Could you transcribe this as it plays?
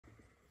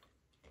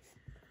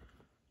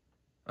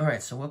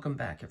Alright, so welcome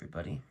back,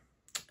 everybody.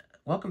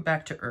 Welcome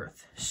back to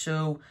Earth.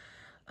 So,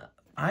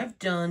 I've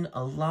done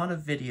a lot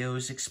of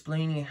videos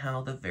explaining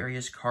how the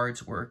various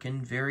cards work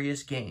in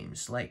various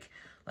games, like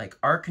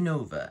Ark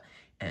Nova,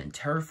 and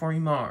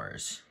Terraforming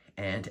Mars,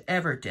 and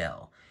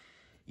Everdell,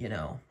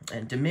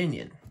 and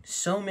Dominion.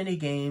 So many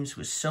games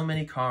with so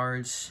many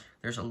cards.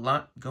 There's a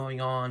lot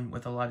going on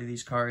with a lot of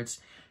these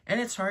cards,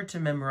 and it's hard to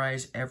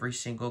memorize every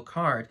single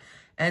card,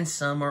 and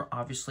some are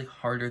obviously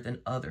harder than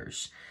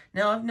others.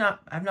 Now, I'm not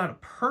a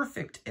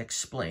perfect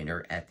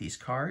explainer at these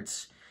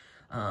cards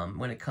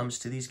when it comes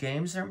to these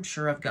games. I'm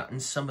sure I've gotten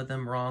some of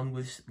them wrong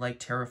with, like,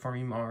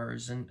 Terraforming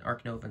Mars and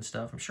Ark Nova and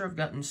stuff. I'm sure I've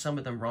gotten some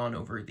of them wrong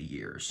over the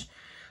years.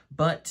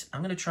 But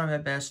I'm going to try my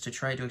best to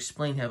try to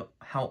explain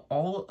how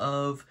all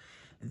of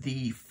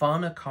the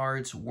fauna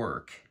cards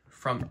work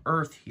from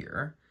Earth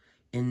here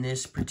in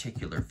this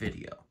particular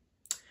video.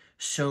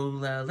 So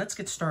let's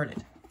get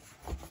started.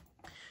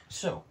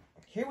 So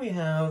here we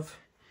have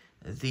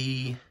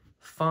the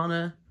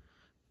fauna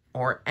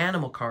or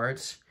animal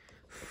cards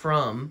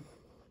from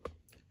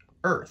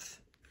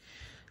Earth.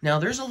 Now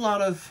there's a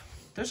lot of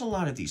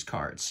these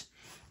cards,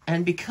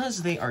 and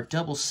because they are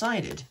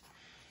double-sided,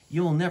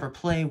 you'll never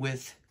play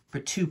with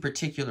two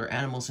particular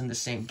animals in the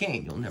same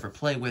game. You'll never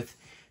play with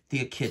the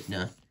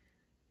echidna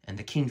and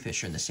the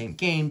kingfisher in the same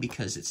game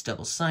because it's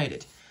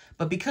double-sided.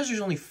 But because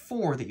there's only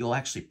 4 that you'll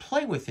actually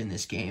play with in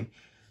this game,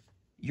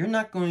 you're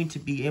not going to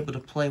be able to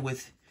play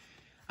with...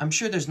 I'm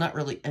sure there's not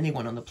really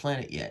anyone on the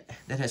planet yet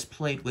that has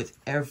played with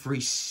every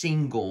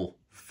single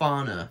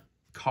fauna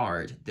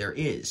card there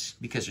is,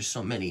 because there's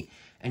so many,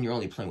 and you're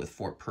only playing with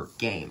 4 per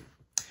game.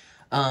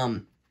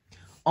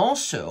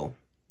 Also,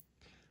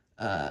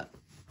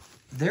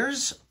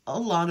 there's a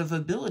lot of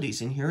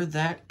abilities in here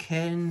that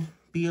can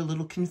be a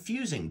little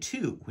confusing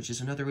too, which is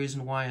another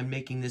reason why I'm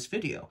making this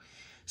video.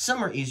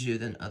 Some are easier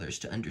than others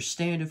to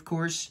understand, of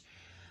course.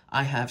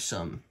 I have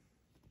some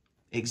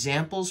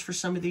examples for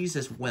some of these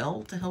as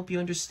well to help you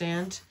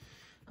understand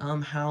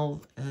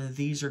how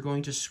these are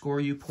going to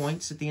score you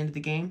points at the end of the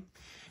game.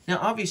 Now,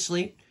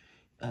 obviously,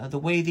 the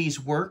way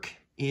these work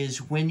is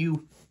when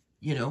you,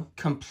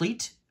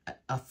 complete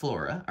a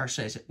flora, or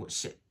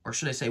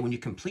should I say when you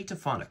complete a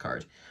fauna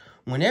card,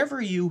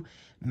 whenever you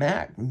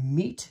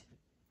meet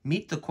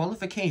the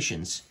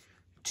qualifications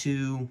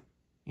to,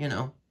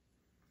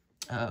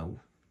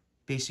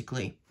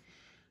 basically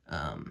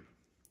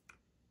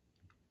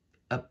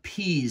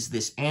appease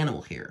this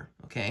animal here,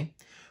 okay?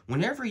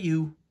 Whenever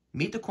you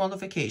meet the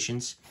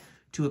qualifications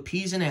to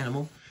appease an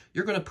animal,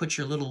 you're going to put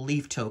your little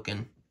leaf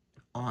token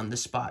on the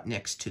spot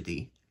next to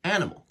the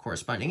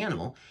corresponding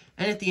animal,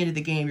 and at the end of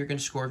the game, you're going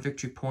to score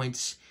victory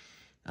points.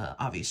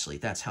 Obviously,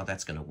 that's how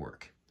that's going to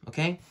work,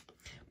 okay?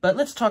 But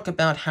let's talk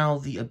about how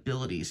the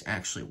abilities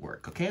actually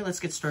work, okay? Let's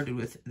get started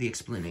with the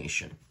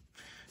explanation,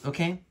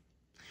 okay?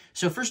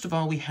 So first of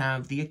all, we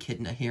have the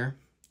echidna here,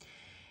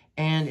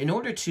 and in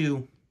order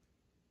to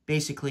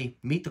basically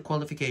meet the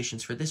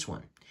qualifications for this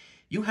one,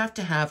 you have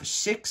to have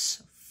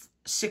six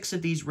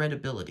of these red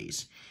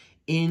abilities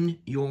in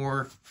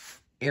your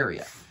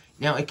area.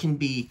 Now, it can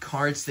be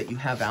cards that you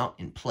have out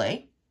in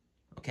play,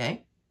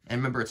 okay? And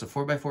remember, it's a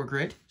 4x4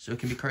 grid, so it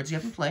can be cards you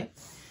have in play.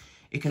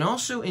 It can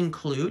also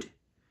include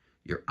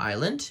your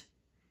island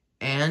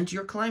and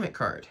your climate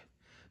card.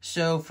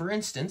 So, for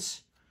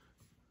instance,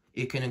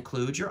 it can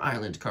include your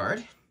island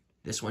card.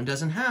 This one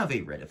doesn't have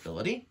a red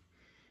ability.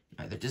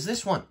 Neither does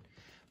this one.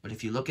 But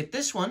if you look at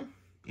this one,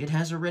 it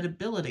has a red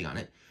ability on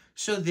it.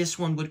 So this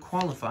one would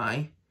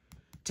qualify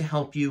to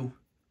help you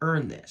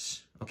earn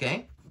this,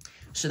 okay?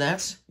 So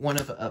that's one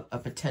of a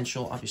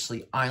potential,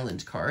 obviously,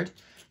 island card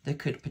that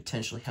could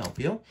potentially help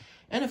you.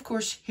 And of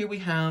course, here we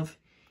have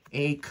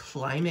a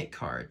climate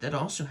card that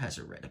also has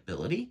a red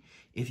ability.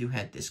 If you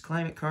had this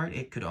climate card,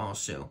 it could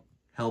also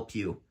help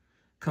you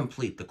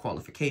complete the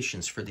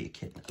qualifications for the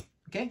echidna.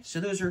 Okay, so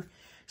those are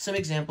some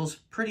examples,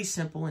 pretty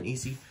simple and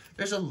easy.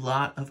 There's a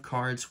lot of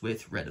cards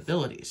with red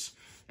abilities,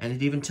 and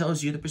it even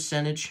tells you the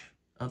percentage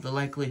of the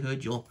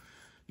likelihood you'll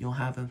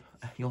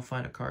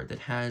find a card that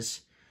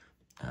has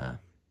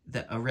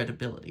a red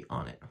ability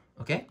on it.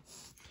 Okay,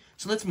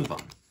 so let's move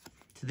on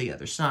to the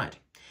other side.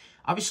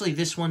 Obviously,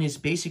 this one is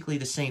basically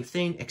the same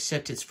thing,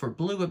 except it's for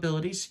blue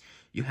abilities.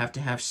 You have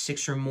to have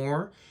 6 or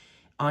more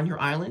on your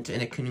island,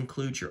 and it can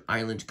include your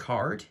island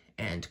card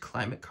and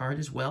climate card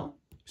as well.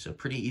 So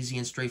pretty easy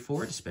and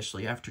straightforward,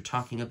 especially after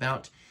talking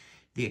about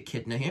the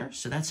echidna here.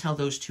 So that's how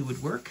those two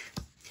would work.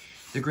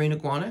 The green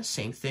iguana,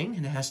 same thing,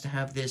 and it has to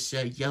have this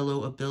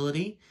yellow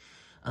ability.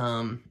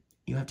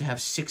 You have to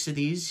have 6 of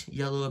these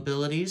yellow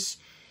abilities,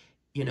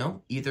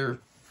 either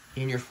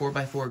in your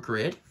 4x4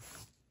 grid,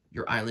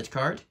 your island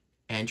card,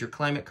 and your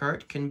climate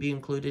card can be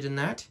included in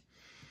that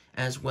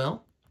as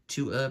well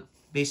to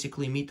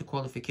basically meet the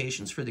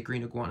qualifications for the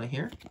green iguana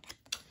here.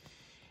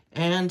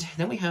 And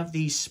then we have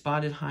the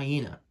spotted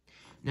hyena.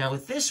 Now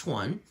with this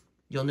one,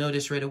 you'll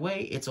notice right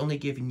away, it's only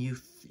giving you,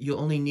 you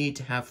only need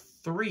to have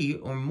 3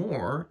 or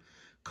more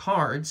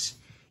cards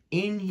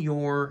in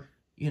your,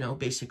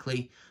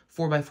 basically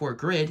 4x4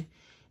 grid,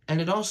 And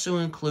it also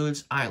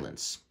includes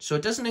islands. So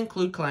it doesn't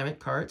include climate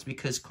cards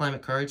because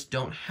climate cards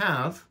don't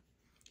have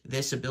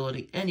this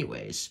ability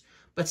anyways.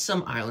 But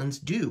some islands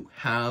do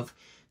have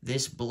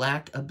this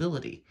black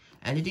ability.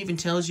 And it even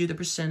tells you the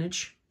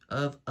percentage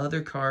of other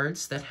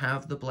cards that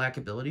have the black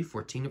ability,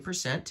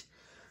 14%.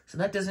 So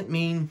that does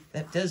mean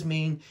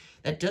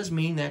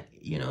that,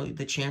 you know,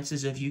 the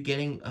chances of you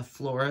getting a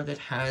flora that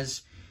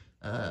has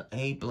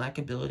a black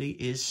ability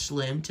is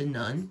slim to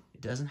none.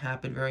 It doesn't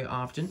happen very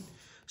often.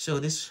 So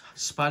this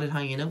spotted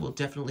hyena will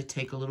definitely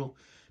take a little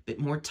bit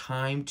more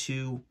time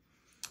to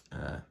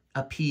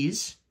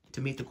appease,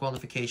 to meet the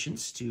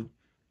qualifications, to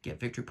get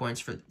victory points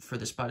for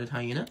the spotted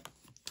hyena.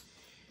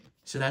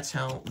 So that's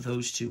how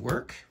those two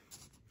work.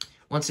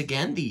 Once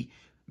again, the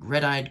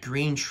red-eyed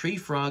green tree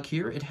frog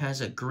here, it has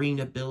a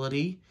green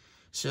ability.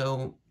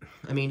 So,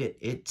 I mean,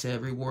 it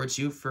rewards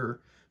you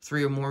for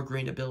 3 or more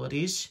green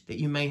abilities that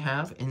you may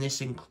have. And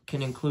this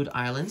can include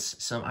islands.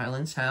 Some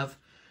islands have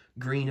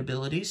green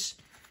abilities.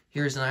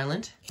 Here's an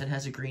island that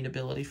has a green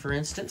ability, for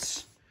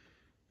instance.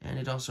 And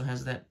it also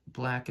has that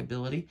black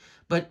ability.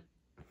 But,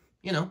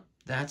 you know,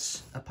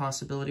 that's a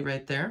possibility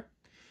right there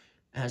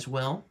as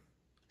well.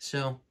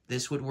 So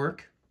this would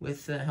work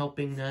with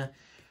helping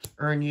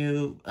earn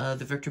you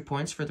the victory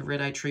points for the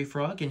red-eyed tree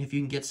frog. And if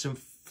you can get some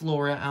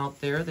flora out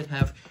there that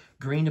have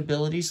green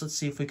abilities, let's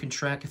see if we can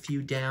track a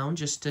few down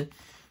just to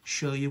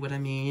show you what I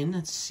mean.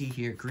 Let's see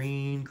here.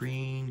 Green,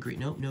 green, green.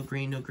 Nope, no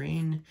green, no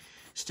green.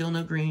 Still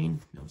no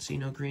green. Don't see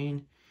no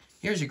green.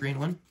 Here's a green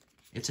one.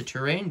 It's a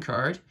terrain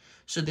card,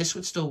 so this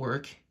would still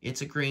work.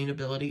 It's a green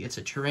ability. It's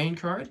a terrain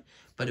card,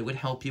 but it would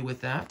help you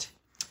with that.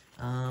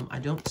 I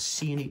don't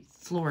see any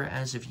flora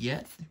as of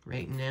yet,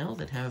 right now,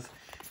 that have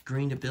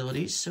green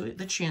abilities, so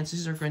the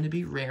chances are going to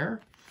be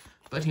rare.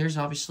 But here's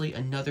obviously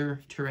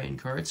another terrain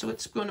card, so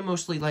it's going to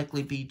mostly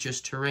likely be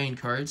just terrain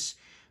cards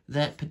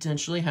that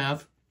potentially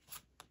have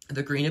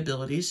the green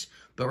abilities.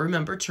 But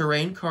remember,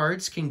 terrain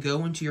cards can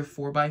go into your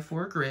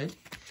 4x4 grid,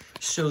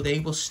 so they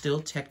will still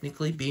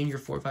technically be in your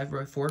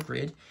 4x4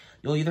 grid.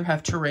 You'll either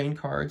have terrain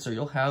cards or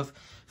you'll have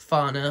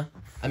fauna.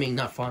 I mean,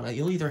 not fauna.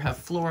 You'll either have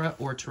flora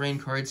or terrain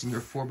cards in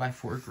your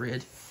 4x4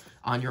 grid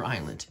on your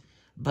island.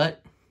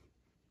 But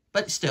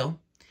still,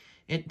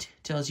 it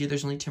tells you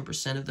there's only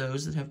 10% of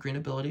those that have green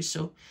abilities,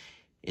 so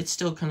it's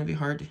still going to be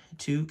hard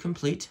to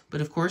complete.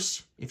 But of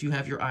course, if you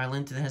have your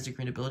island that has a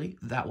green ability,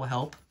 that will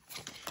help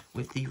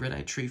with the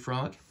red-eyed tree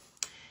frog.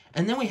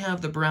 And then we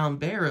have the brown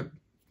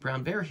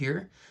bear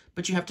here,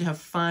 but you have to have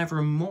 5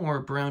 or more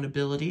brown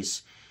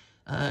abilities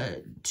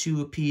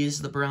to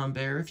appease the brown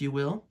bear, if you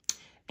will.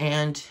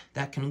 And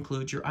that can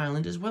include your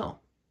island as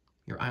well.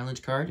 Your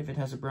island card, if it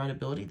has a brown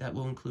ability, that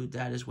will include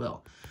that as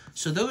well.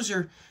 So those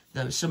are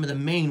some of the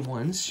main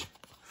ones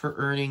for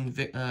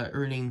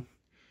earning,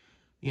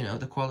 you know,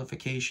 the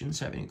qualifications,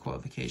 having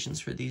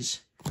qualifications for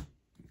these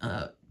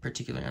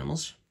particular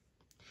animals.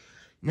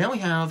 Now we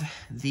have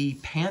the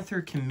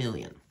panther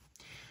chameleon.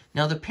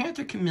 Now the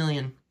panther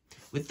chameleon,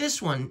 with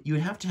this one, you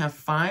would have to have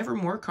 5 or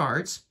more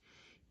cards,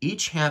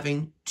 each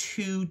having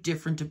 2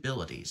 different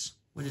abilities.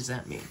 What does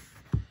that mean?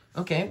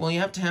 Okay, well, you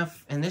have to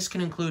have, and this can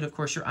include, of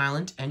course, your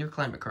island and your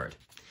climate card.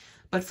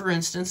 But for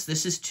instance,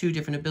 this is 2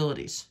 different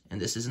abilities,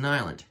 and this is an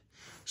island.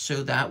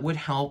 So that would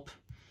help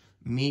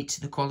meet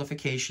the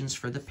qualifications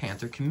for the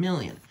panther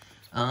chameleon.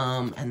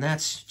 And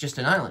that's just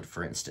an island,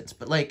 for instance.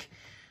 But, like,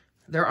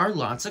 there are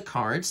lots of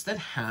cards that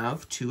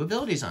have 2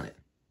 abilities on it.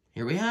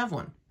 Here we have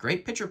one.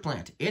 Great pitcher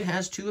plant. It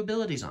has 2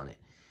 abilities on it.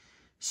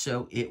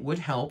 So it would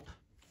help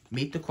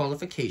meet the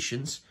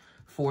qualifications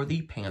for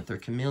the panther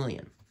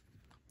chameleon.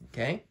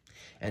 Okay?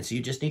 And so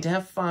you just need to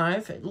have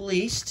 5 at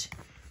least,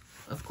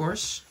 of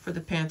course, for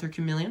the panther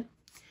chameleon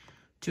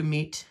to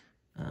meet,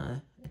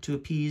 to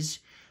appease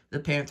the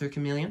panther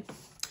chameleon.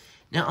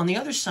 Now, on the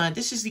other side,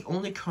 this is the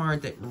only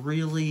card that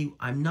really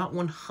I'm not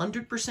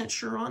 100%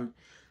 sure on.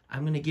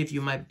 I'm going to give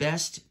you my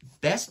best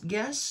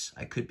guess.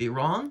 I could be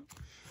wrong,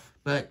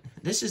 but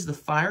this is the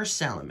fire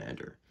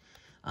salamander.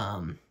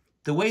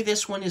 The way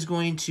this one is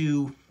going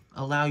to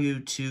allow you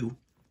to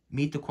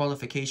meet the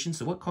qualifications.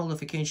 So what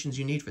qualifications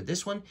you need for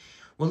this one?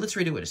 Well, let's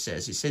read what it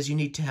says. It says you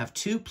need to have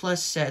 2+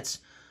 sets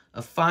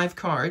of 5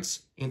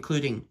 cards,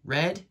 including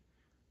red,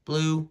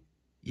 blue,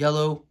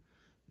 yellow,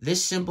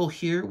 this symbol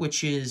here,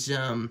 which is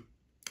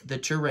the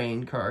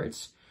terrain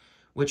cards,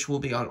 which will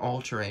be on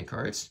all terrain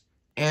cards,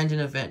 and an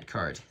event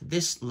card.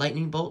 This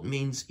lightning bolt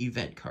means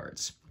event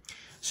cards.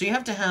 So you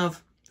have to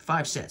have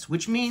 5 sets,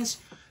 which means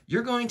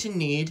you're going to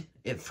need,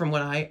 from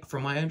what I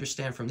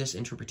understand from this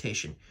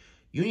interpretation,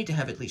 you need to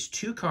have at least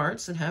 2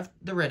 cards that have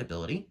the red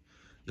ability.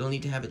 You'll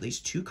need to have at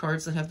least 2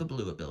 cards that have the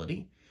blue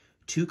ability,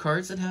 2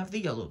 cards that have the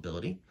yellow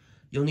ability.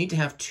 You'll need to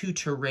have 2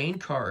 terrain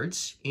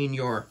cards in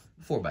your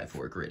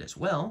 4x4 grid as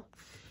well,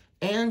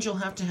 and you'll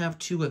have to have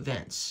 2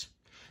 events.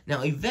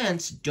 Now,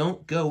 events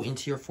don't go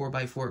into your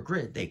 4x4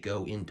 grid. They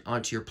go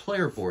onto your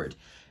player board,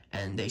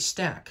 and they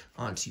stack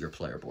onto your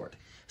player board.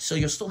 So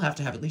you'll still have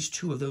to have at least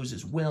 2 of those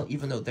as well,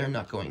 even though they're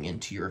not going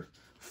into your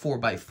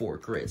 4x4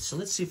 grid. So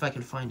let's see if I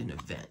can find an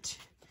event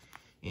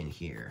in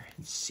here.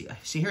 Let's see.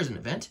 See, here's an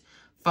event.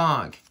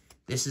 Fog.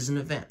 This is an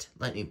event,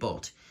 lightning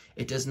bolt.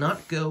 It does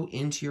not go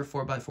into your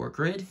 4x4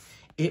 grid.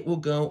 It will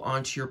go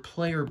onto your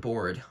player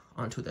board,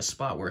 onto the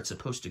spot where it's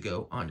supposed to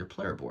go on your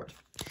player board.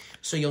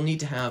 So you'll need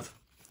to have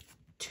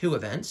 2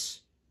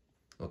 events,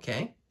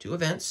 okay? 2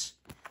 events,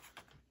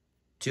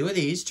 2 of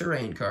these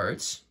terrain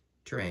cards,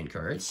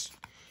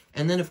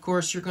 and then of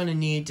course you're going to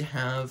need to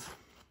have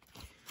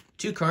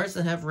 2 cards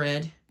that have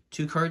red,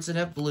 2 cards that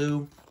have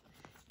blue,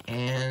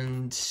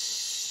 and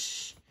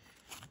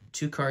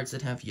 2 cards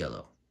that have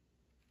yellow.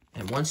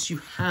 And once you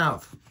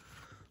have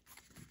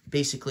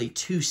basically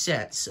 2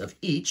 sets of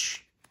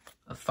each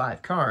of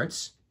 5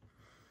 cards,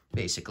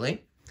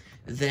 basically,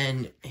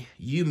 then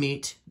you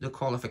meet the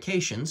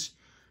qualifications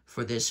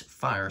for this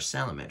fire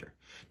salamander.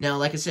 Now,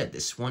 like I said,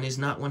 this one is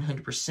not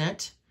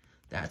 100%.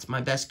 That's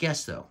my best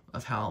guess, though,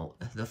 of how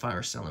the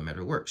fire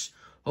salamander works.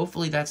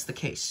 Hopefully that's the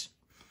case.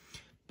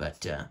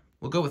 But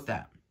we'll go with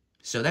that.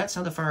 So that's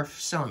how the fire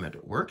salamander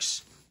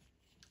works.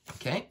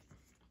 Okay.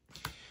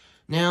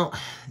 Now,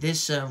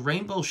 this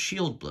rainbow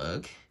shield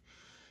bug,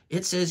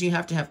 it says you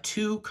have to have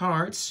 2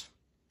 cards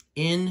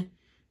in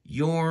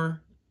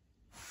your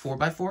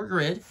 4x4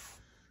 grid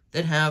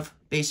that have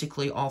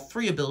basically all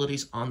 3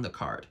 abilities on the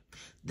card.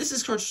 This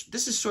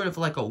is sort of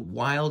like a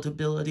wild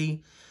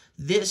ability.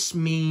 This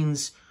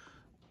means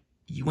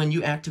when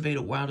you activate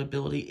a wild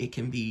ability, it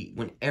can be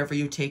whenever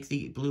you take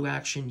the blue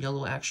action,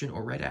 yellow action,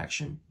 or red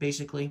action,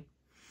 basically.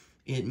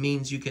 It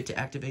means you get to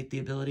activate the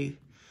ability.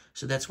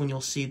 So that's when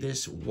you'll see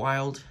this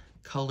wild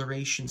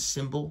coloration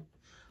symbol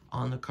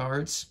on the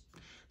cards.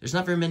 There's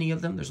not very many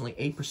of them. There's only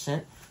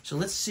 8%. So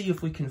let's see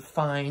if we can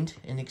find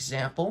an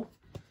example.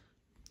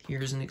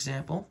 Here's an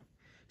example.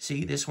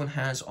 See, this one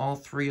has all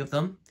 3 of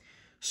them.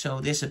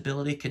 So this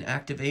ability can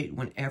activate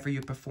whenever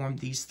you perform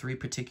these 3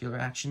 particular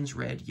actions,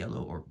 red,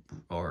 yellow,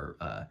 or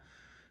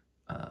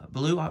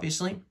blue,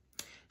 obviously.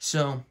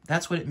 So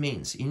that's what it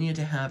means. You need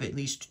to have at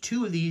least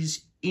 2 of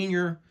these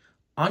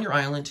on your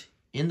island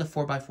in the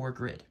 4x4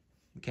 grid,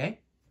 okay?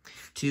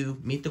 To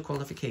meet the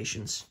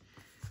qualifications,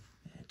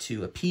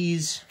 to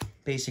appease,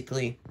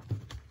 basically,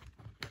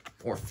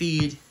 or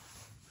feed,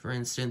 for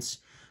instance,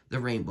 the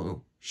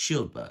rainbow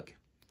shield bug,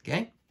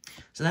 okay?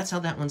 So that's how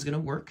that one's going to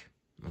work,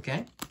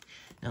 okay?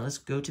 Now let's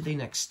go to the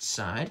next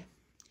side.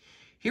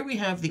 Here we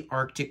have the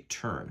Arctic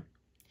tern.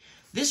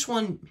 This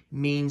one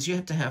means you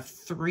have to have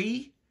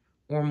 3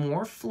 or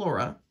more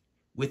flora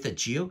with a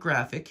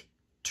geographic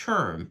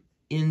term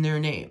in their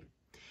name.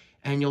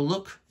 And you'll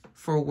look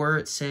for where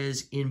it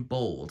says in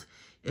bold.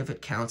 If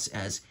it counts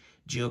as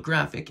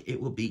geographic,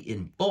 it will be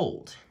in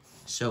bold.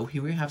 So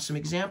here we have some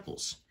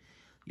examples.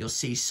 You'll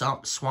see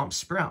swamp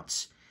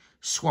sprouts.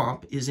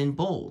 Swamp is in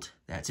bold.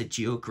 That's a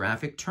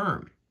geographic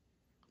term.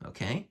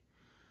 Okay?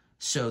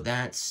 So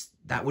that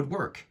would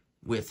work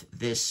with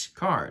this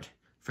card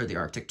for the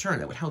Arctic tern.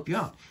 That would help you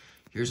out.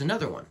 Here's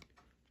another one.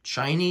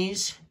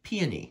 Chinese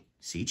peony.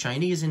 See,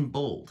 Chinese is in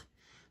bold.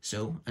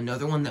 So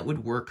another one that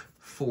would work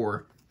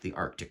for the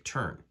Arctic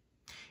tern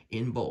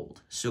in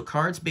bold. So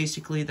cards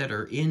basically that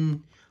are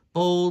in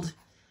bold,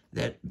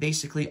 that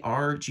basically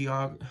are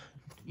geographic,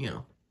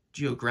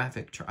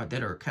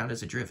 that are count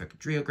as a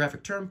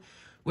geographic term,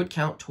 would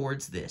count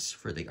towards this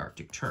for the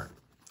Arctic tern,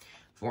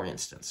 for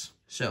instance.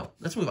 So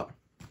let's move on.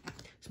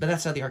 But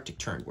that's how the Arctic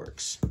tern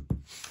works.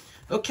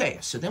 Okay,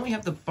 so then we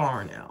have the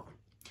barn owl.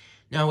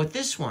 Now with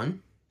this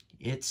one,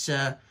 it's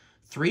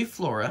 3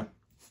 flora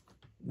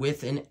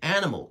with an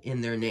animal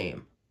in their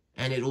name,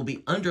 and it will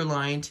be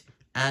underlined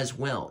as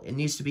well. It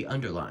needs to be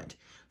underlined.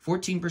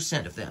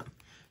 14% of them.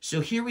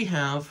 So here we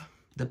have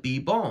the bee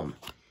balm.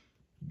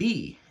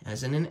 Bee,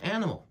 as in an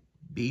animal.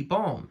 Bee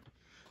balm.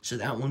 So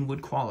that one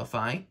would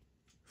qualify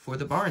for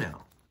the barn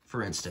owl,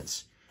 for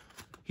instance.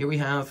 Here we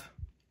have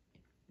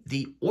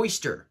the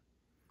oyster.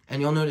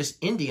 And you'll notice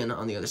Indian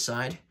on the other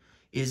side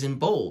is in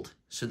bold.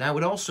 So that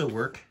would also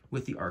work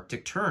with the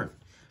Arctic tern.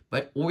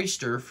 But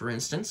oyster, for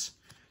instance,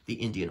 the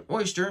Indian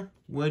oyster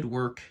would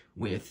work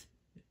with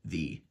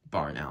the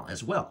barn owl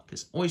as well,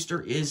 because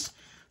oyster is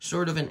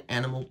sort of an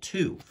animal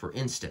too, for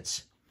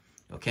instance.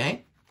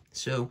 Okay?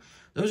 So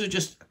those are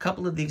just a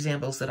couple of the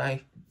examples that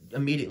I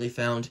immediately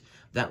found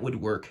that would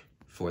work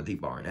for the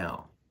barn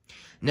owl.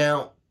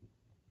 Now,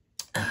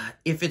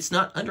 if it's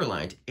not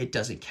underlined, it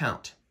doesn't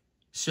count.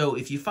 So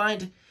if you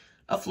find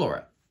a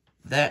flora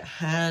that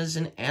has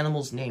an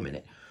animal's name in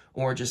it,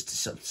 or just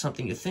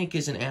something you think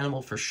is an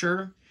animal for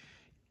sure,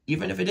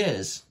 even if it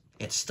is,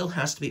 it still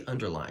has to be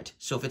underlined.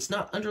 So if it's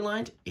not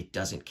underlined, it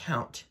doesn't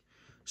count.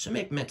 So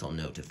make mental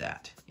note of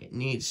that. It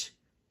needs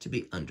to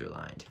be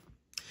underlined.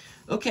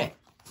 Okay,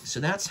 so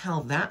that's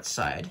how that's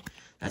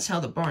how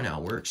the barn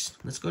owl works.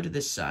 Let's go to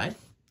this side.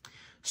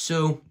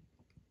 So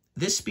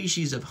this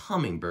species of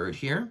hummingbird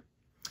here,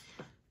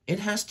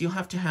 you'll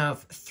have to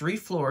have 3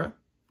 flora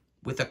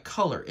with a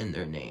color in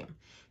their name,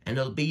 and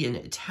it'll be in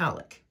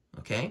italic,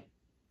 okay?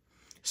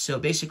 So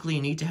basically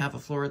you need to have a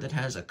flora that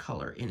has a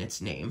color in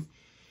its name,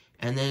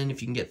 and then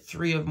if you can get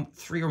 3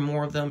 or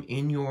more of them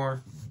in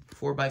your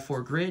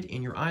 4x4 grid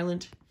in your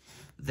island,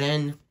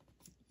 then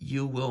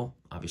you will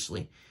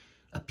obviously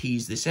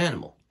appease this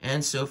animal.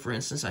 And so, for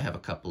instance, I have a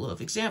couple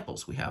of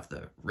examples. We have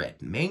the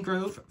red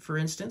mangrove, for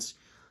instance.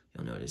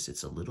 You'll notice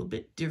it's a little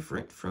bit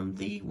different from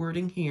the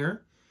wording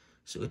here.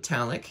 So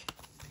italic.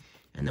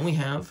 And then we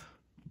have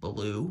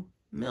blue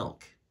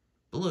milk.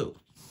 Blue.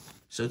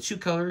 So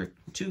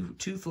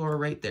two flora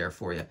right there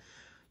for you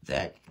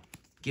that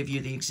give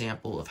you the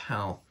example of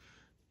how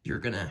you're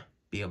going to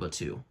be able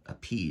to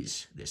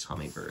appease this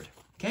hummingbird.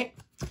 Okay,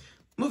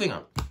 moving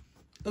on.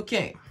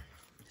 Okay,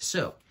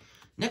 so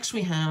next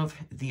we have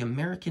the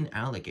American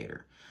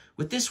alligator.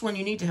 With this one,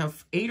 you need to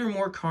have 8 or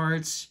more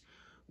cards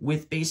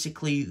with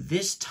basically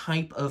this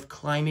type of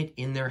climate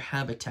in their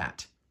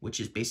habitat, which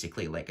is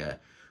basically like a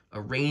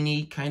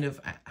rainy kind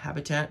of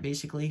habitat,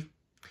 basically.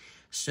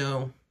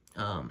 So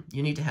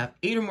you need to have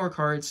 8 or more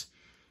cards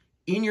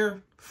in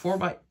your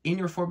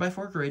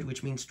 4x4 grid,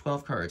 which means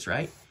 12 cards,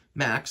 right?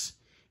 Max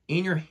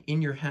in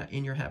your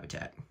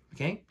habitat.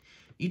 Okay,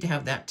 you need to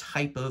have that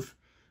type of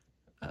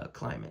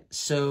climate.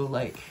 So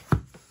like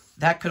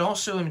that could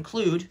also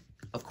include,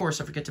 of course,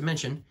 I forget to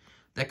mention,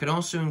 that could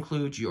also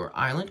include your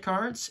island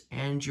cards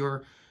and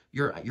your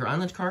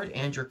island card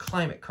and your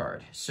climate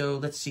card. So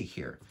let's see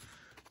here.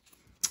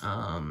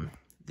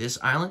 This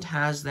island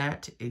has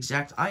that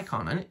exact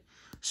icon on it.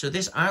 So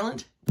this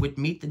island would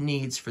meet the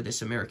needs for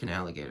this American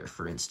alligator,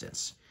 for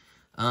instance.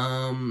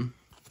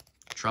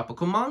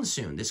 Tropical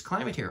monsoon, this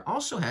climate here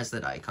also has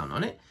that icon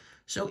on it.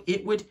 So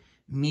it would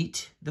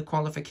meet the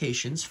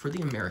qualifications for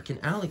the American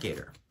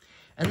alligator.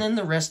 And then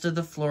the rest of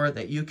the flora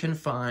that you can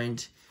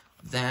find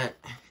that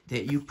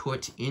you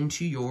put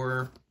into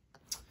your,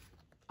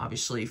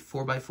 obviously,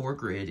 4x4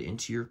 grid,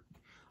 into your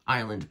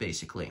island,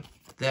 basically,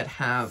 that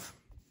have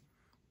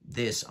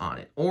this on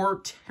it. Or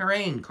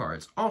terrain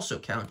cards also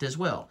count as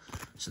well.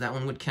 So that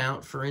one would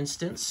count, for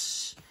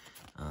instance,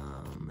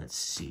 let's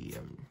see,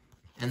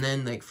 and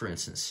then, like, for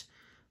instance,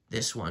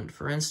 this one,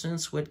 for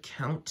instance, would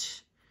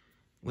count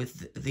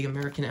with the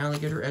American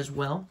alligator as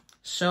well.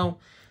 So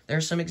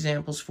there's some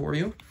examples for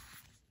you,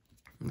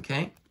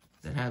 okay,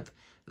 that have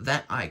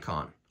that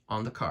icon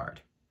on the card.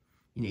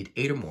 You need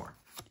 8 or more.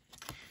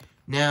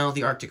 Now,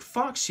 the Arctic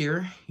fox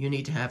here, you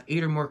need to have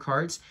 8 or more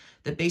cards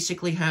that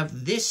basically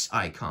have this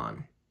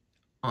icon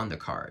on the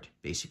card,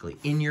 basically,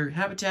 in your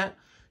habitat,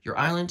 your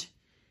island,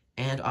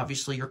 and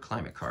obviously your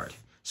climate card.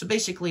 So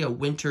basically a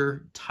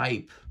winter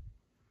type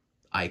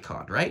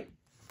icon, right?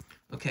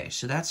 Okay,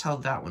 so that's how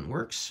that one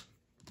works.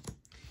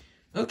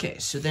 Okay,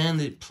 so then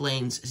the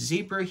Plains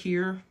zebra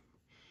here,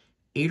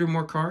 8 or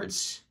more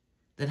cards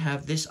that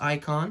have this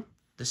icon,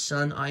 the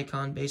sun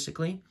icon,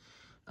 basically,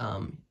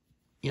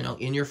 you know,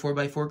 in your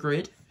 4x4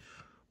 grid,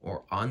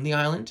 or on the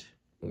island,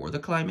 or the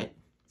climate,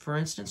 for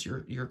instance,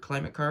 your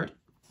climate card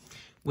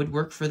would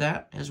work for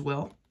that as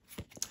well.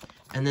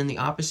 And then the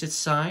opposite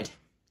side,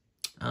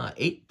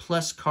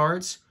 8+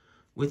 cards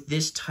with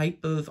this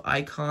type of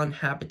icon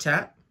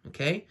habitat,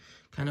 okay?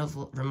 Kind of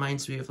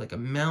reminds me of like a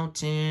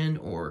mountain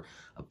or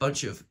a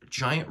bunch of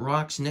giant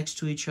rocks next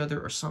to each other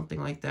or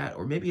something like that.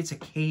 Or maybe it's a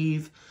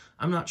cave.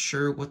 I'm not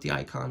sure what the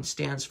icon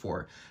stands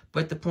for.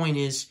 But the point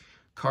is,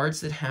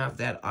 cards that have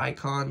that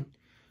icon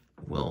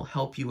will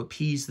help you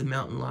appease the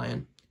mountain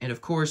lion. And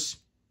of course,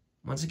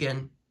 once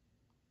again,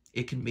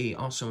 it can be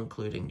also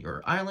including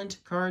your island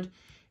card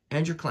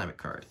and your climate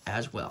card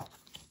as well.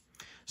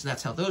 So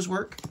that's how those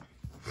work.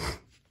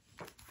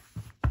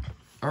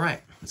 All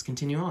right, let's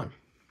continue on.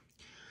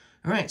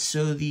 All right,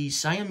 so the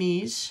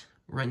Siamese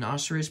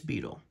rhinoceros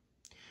beetle.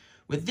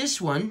 With this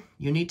one,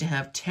 you need to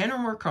have 10 or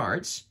more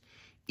cards,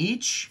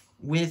 each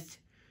with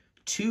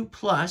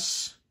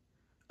 2+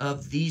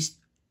 of these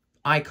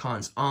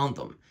icons on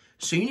them.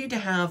 So you need to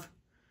have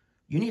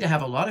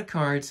a lot of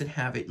cards that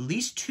have at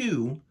least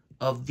 2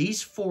 of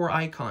these 4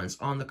 icons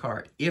on the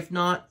card, if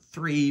not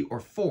 3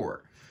 or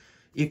 4.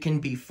 It can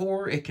be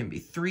 4, it can be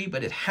 3,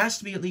 but it has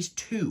to be at least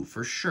 2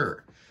 for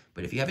sure.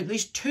 But if you have at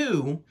least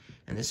 2,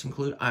 and this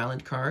include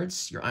island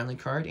cards, your island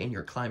card and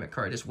your climate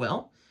card as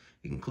well,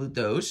 you can include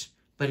those.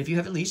 But if you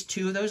have at least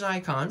 2 of those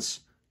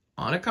icons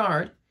on a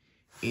card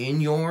in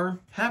your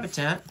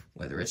habitat,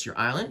 whether it's your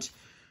island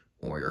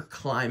or your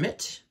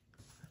climate,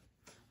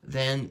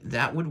 then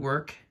that would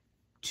work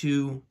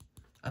to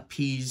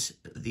appease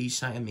the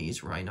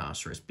Siamese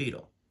rhinoceros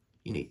beetle.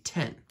 You need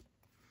 10.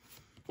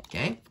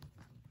 Okay?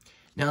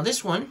 Now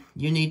this one,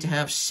 you need to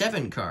have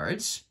 7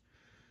 cards.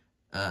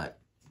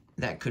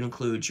 That could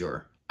include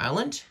your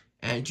island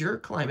and your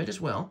climate as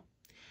well,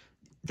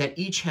 that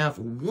each have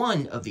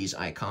 1 of these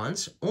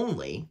icons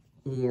only,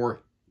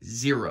 or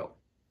 0.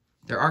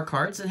 There are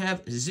cards that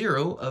have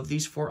 0 of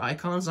these 4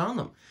 icons on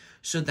them.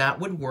 So that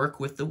would work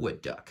with the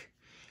wood duck.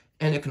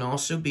 And it can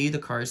also be the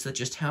cards that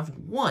just have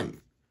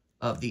 1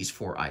 of these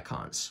 4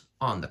 icons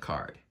on the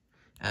card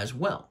as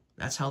well.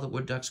 That's how the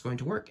wood duck's going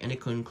to work. And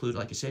it could include,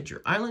 like I said,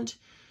 your island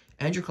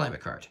and your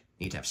climate card.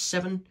 You need to have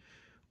 7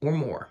 or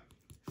more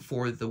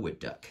for the wood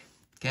duck.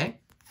 Okay?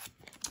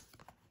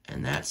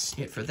 And that's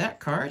it for that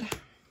card.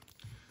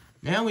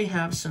 Now we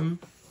have some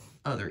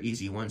other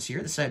easy ones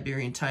here. The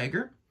Siberian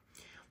tiger.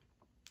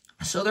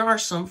 So there are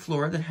some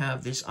flora that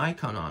have this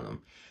icon on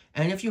them.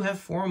 And if you have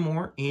 4 or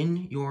more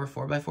in your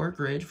 4x4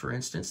 grid, for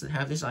instance, that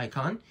have this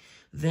icon,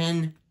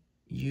 then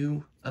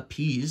you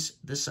appease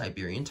the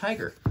Siberian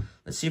tiger.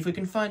 Let's see if we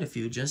can find a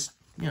few, just,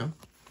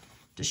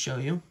 to show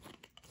you.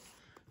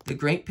 The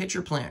great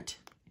pitcher plant.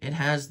 It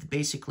has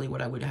basically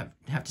what I would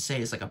have to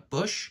say is like a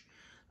bush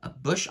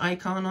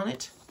icon on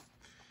it.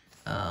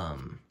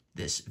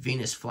 This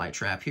Venus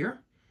flytrap here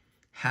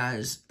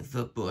has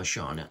the bush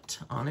icon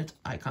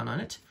on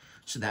it.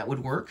 So that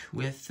would work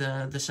with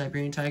the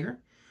Siberian tiger.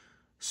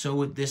 So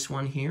would this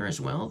one here as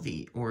well,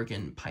 the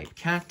Oregon pipe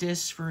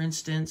cactus, for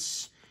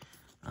instance.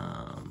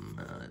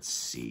 Let's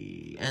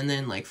see. And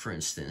then, like, for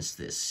instance,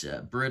 this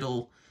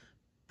brittle,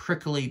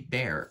 prickly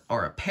pear,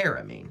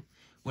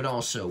 would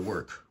also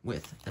work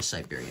with the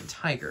Siberian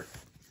tiger.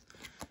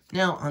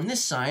 Now, on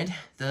this side,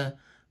 the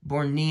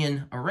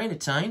Bornean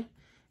orangutan,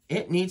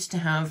 you need to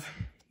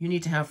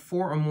have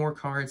 4 or more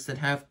cards that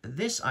have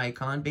this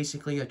icon,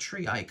 basically a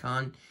tree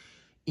icon,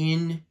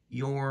 in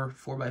your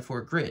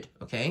 4x4 grid,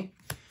 okay?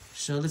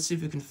 So let's see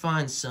if we can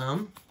find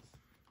some.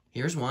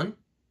 Here's one.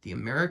 The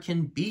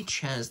American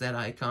Beach has that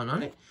icon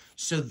on it,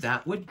 so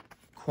that would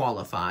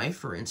qualify,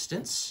 for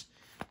instance.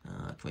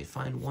 Can we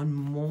find one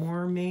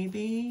more,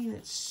 maybe?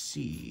 Let's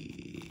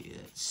see.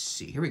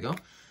 Here we go.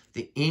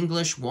 The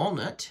English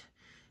walnut.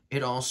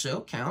 It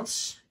also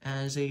counts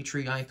as a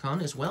tree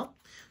icon as well,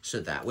 so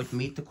that would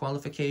meet the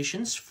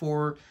qualifications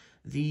for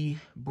the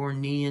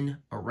Bornean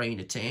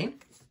orangutan.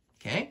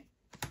 Okay.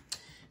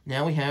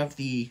 Now we have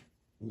the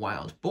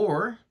wild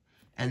boar,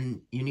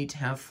 and you need to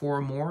have 4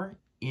 or more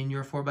in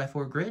your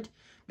 4x4 grid,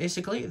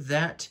 basically,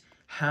 that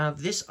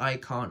have this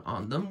icon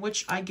on them,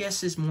 which I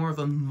guess is more of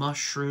a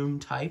mushroom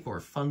type or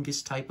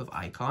fungus type of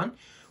icon,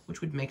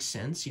 which would make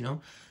sense,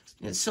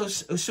 And so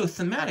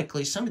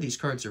thematically, some of these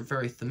cards are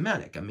very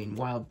thematic. I mean,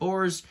 wild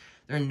boars,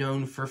 they're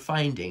known for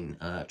finding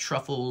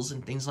truffles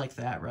and things like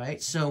that,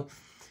 right? So,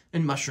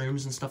 and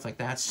mushrooms and stuff like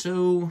that.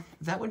 So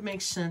that would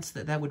make sense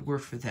that would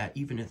work for that,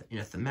 even in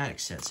a thematic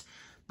sense.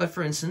 But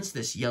for instance,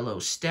 this yellow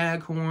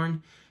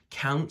staghorn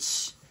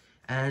counts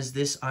as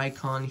this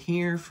icon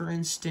here, for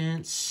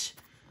instance.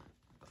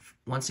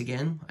 Once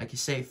again, I could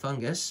say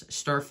fungus,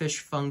 starfish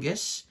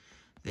fungus.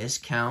 This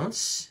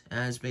counts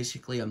as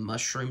basically a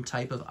mushroom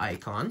type of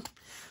icon.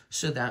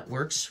 So that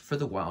works for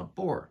the wild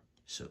boar.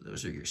 So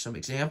those are some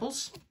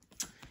examples.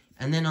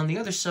 And then on the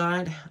other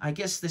side, I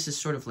guess this is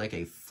sort of like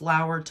a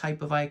flower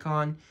type of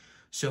icon.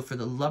 So for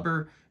the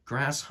lubber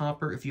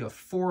grasshopper, if you have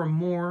 4 or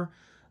more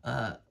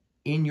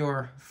in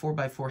your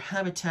 4x4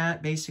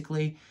 habitat,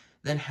 basically,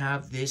 then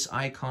have this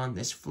icon,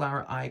 this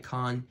flower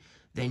icon,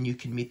 then you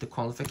can meet the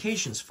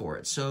qualifications for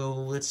it. So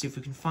let's see if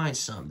we can find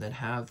some that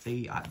have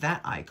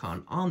that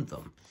icon on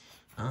them.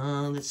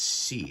 Let's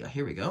see.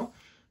 Here we go.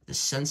 The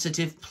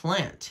sensitive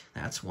plant.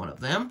 That's one of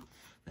them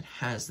that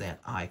has that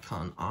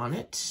icon on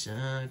it.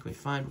 Can we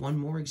find one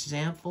more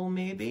example,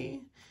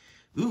 maybe?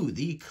 Ooh,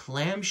 the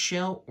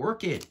clamshell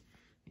orchid.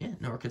 Yeah,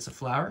 an orchid's a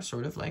flower,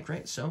 sort of like,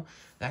 right? So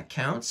that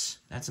counts.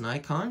 That's an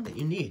icon that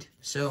you need.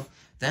 So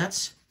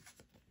that's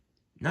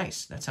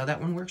nice. That's how that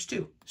one works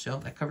too. So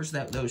that covers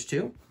those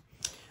two.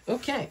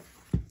 Okay,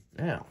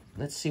 now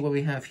let's see what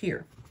we have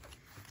here.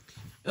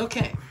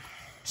 Okay,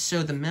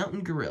 so the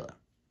mountain gorilla.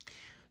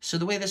 So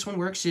the way this one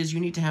works is you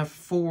need to have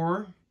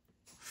 4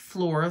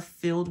 flora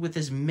filled with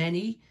as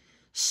many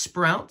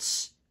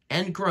sprouts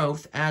and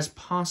growth as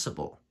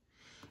possible.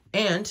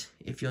 And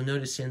if you'll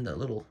notice in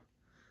the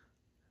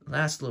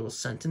last little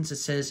sentence, it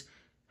says,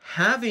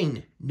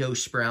 having no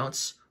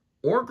sprouts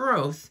or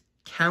growth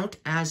count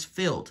as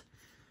filled.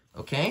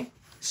 Okay,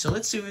 so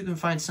let's see if we can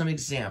find some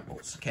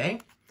examples,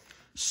 okay?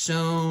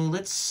 So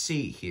let's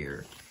see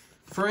here.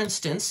 For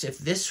instance,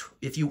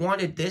 if you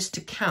wanted this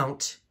to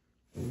count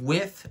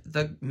with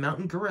the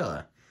mountain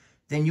gorilla,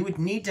 then you would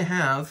need to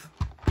have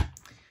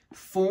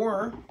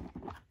 4,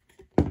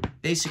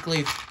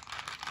 basically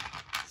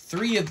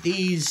 3 of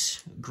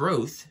these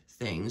growth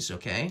things,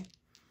 okay?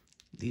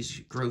 These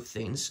growth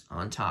things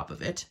on top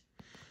of it.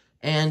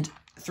 And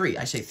 3,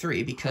 I say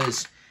 3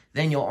 because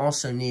then you'll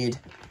also need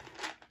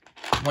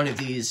one of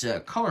these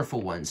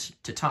colorful ones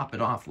to top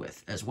it off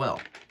with as well.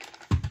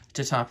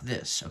 To top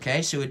this,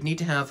 okay? So we'd need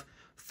to have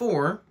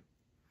 4,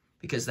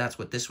 because that's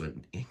what this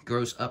one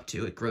grows up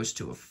to. It grows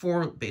to a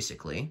 4,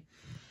 basically.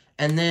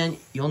 And then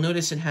you'll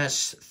notice it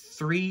has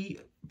 3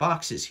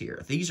 boxes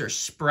here. These are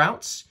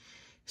sprouts,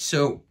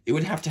 so it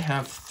would have to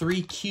have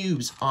 3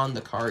 cubes on the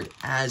card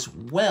as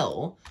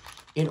well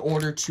in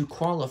order to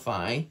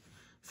qualify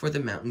for the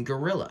mountain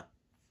gorilla.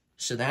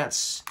 So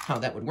that's how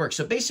that would work.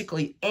 So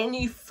basically,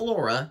 any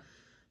flora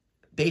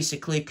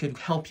basically could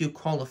help you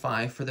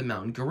qualify for the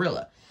mountain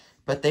gorilla.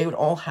 But they would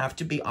all have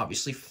to be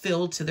obviously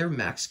filled to their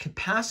max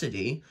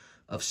capacity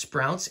of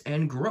sprouts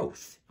and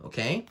growth,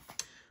 okay?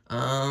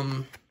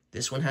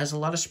 This one has a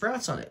lot of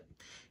sprouts on it.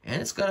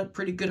 And it's got a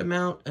pretty good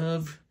amount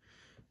of,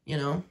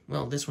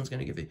 well, this one's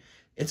going to give you,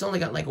 it's only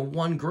got like a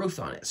 1 growth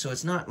on it. So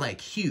it's not like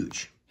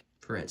huge,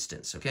 for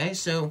instance, okay?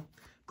 So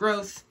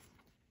growth.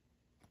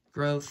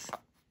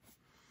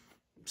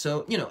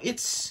 So,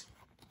 let's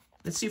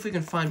see if we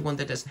can find one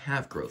that doesn't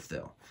have growth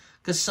though.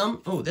 Because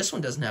this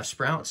one doesn't have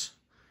sprouts.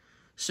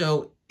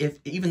 So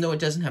even though it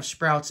doesn't have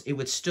sprouts, it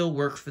would still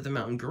work for the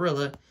mountain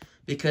gorilla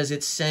because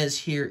it says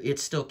here it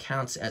still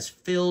counts as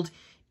filled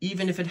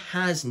even if it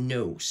has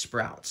no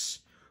sprouts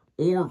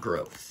or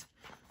growth.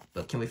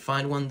 But can we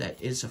find one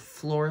that is a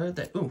flora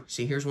that,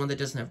 see, here's one that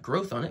doesn't have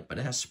growth on it, but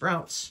it has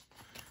sprouts.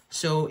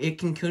 So it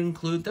can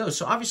include those.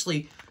 So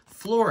obviously,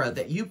 flora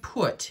that you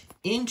put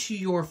into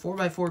your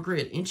 4x4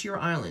 grid, into your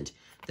island,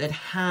 that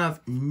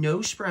have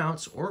no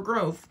sprouts or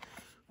growth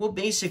will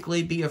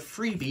basically be a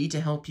freebie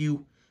to help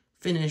you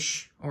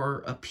finish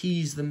or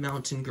appease the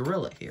mountain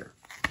gorilla here,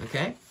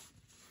 okay?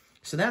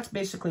 So that's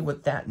basically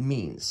what that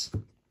means,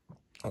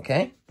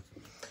 okay?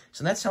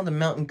 So that's how the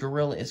mountain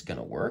gorilla is going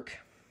to work.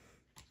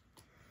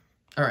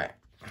 All right.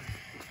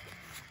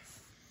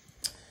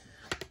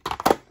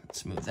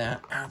 Let's move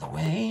that out of the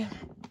way.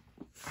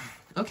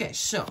 Okay,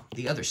 so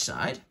the other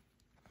side,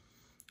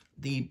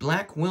 the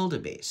black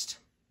wildebeest.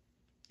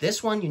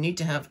 This one you need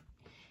to have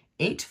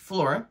 8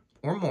 flora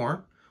or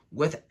more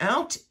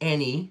without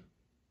any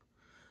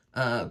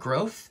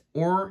growth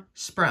or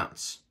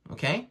sprouts,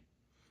 okay?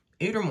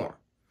 8 or more.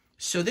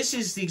 So this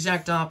is the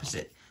exact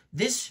opposite.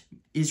 This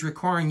is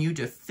requiring you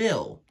to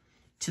fill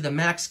to the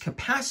max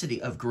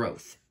capacity of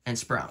growth and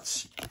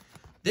sprouts.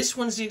 This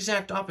one's the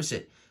exact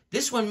opposite.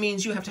 This one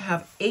means you have to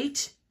have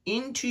 8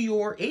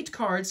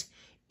 cards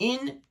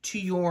into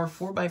your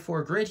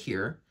 4x4 grid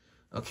here,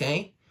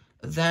 okay,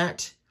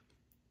 that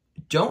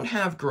don't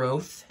have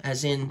growth,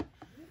 as in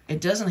it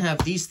doesn't have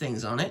these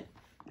things on it,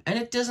 and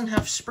it doesn't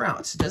have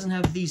sprouts. It doesn't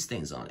have these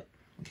things on it,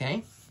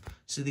 okay?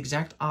 So the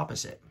exact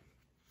opposite.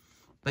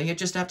 But you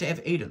just have to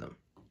have 8 of them.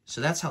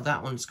 So that's how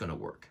that one's going to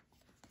work.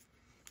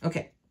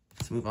 Okay,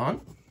 let's move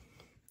on.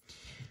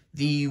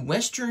 The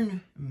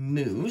western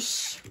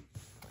moose.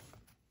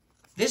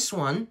 This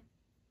one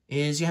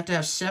is you have to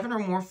have 7 or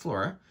more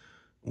flora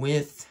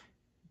with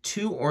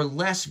 2 or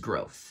less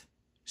growth.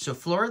 So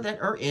flora that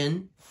are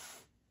in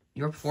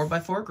your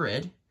 4x4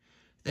 grid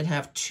that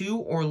have 2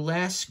 or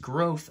less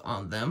growth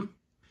on them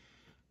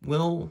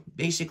will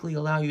basically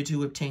allow you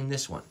to obtain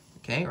this one,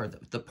 okay? Or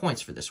the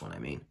points for this one, I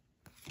mean,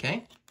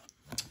 okay?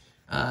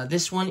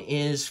 This one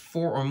is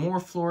 4 or more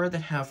flora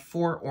that have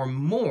 4 or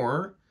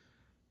more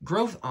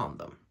growth on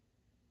them.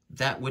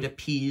 That would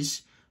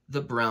appease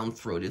the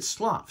brown-throated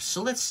sloth.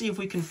 So let's see if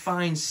we can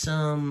find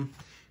some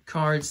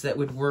cards that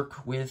would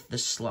work with the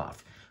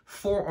sloth.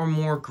 4 or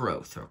more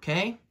growth,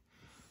 okay?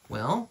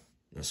 Well,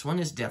 this one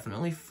is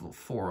definitely 4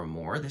 or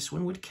more. This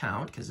one would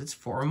count because it's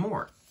 4 or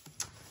more.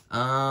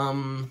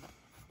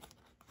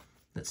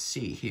 Let's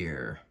see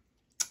here.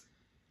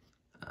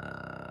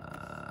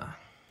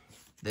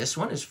 This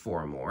one is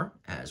 4 or more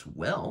as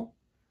well.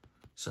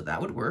 So that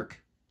would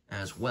work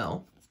as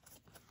well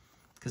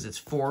because it's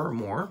 4 or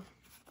more.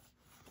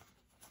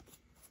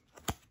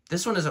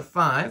 This one is a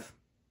 5,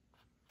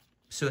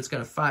 so it's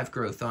got a 5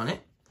 growth on it.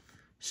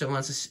 So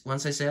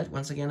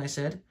once again I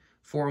said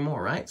 4 or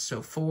more, right?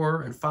 So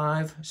 4 and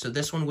 5. So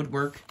this one would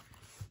work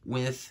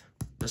with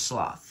the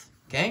sloth,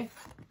 okay?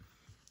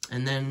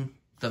 And then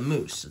the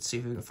moose. Let's see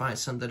if we can find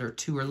some that are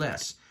 2 or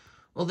less.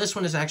 Well, this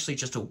one is actually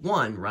just a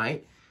 1,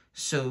 right?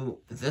 So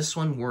this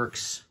one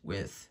works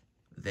with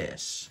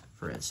this,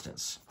 for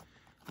instance.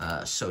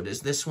 So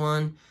does this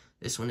one.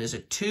 This one is a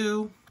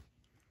 2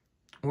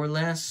 or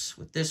less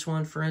with this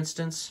one, for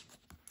instance.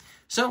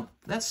 So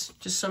that's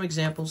just some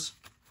examples.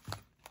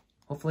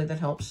 Hopefully that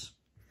helps.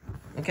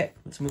 Okay,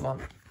 let's move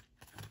on.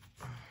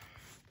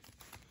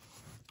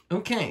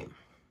 Okay,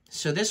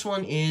 so this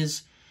one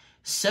is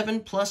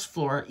 7 plus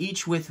flora,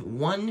 each with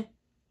 1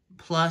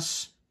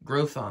 plus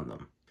growth on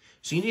them.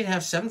 So you need to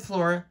have 7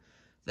 flora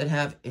that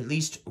have at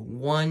least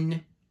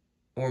 1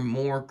 or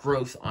more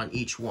growth on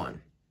each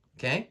one,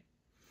 okay?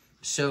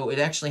 So it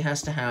actually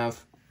has to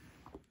have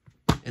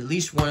at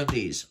least 1 of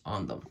these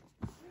on them,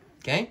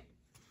 okay?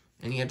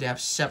 And you have to have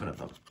 7 of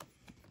them.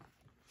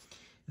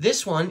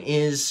 This one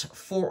is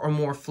 4 or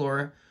more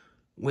flora,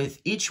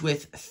 each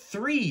with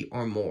 3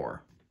 or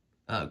more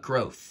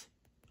growth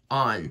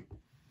on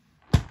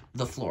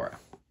the flora.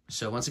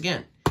 So once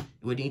again, you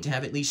would need to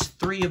have at least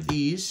 3 of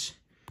these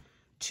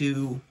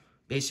to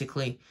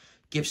basically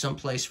give some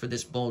place for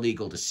this bald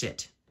eagle to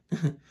sit,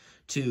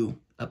 to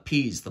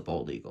appease the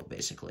bald eagle,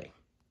 basically,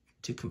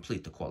 to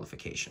complete the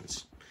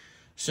qualifications.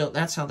 So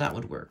that's how that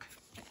would work.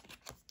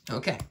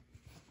 Okay.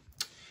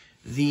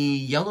 The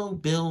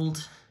yellow-bellied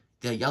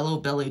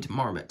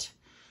marmot.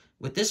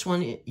 With this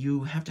one,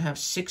 you have to have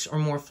 6 or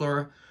more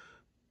flora,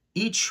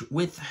 each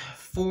with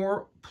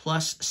 4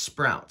 plus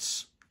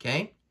sprouts,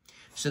 okay?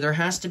 So there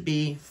has to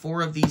be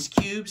 4 of these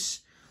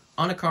cubes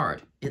on a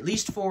card. At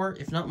least 4,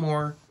 if not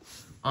more,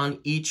 on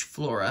each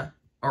flora,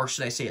 or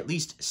should I say at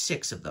least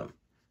 6 of them,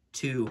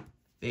 to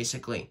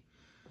basically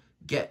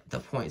get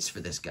the points for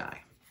this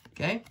guy,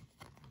 okay?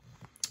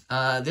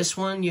 This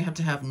one, you have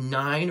to have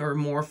 9 or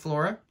more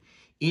flora,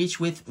 each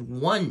with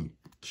 1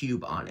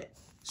 cube on it.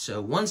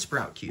 So 1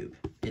 sprout cube,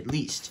 at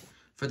least,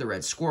 for the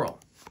red squirrel.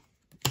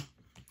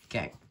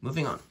 Okay,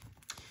 moving on.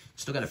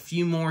 Still got a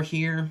few more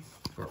here.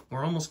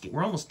 We're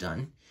almost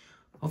done.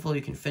 hopefully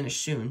we can finish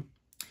soon.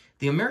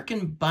 The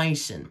American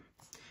bison.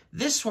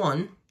 This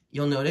one,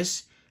 you'll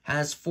notice,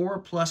 has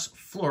 4+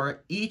 flora,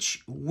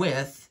 each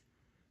with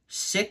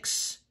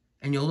 6,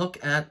 and you'll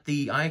look at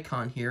the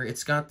icon here,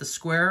 it's got the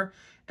square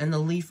and the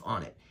leaf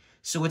on it.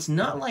 So it's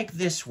not like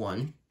this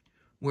one,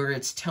 where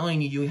it's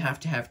telling you have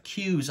to have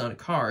cubes on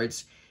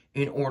cards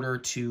in order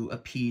to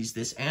appease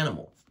this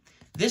animal.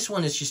 This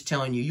one is just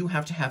telling you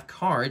have to have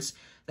cards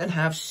that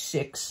have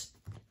 6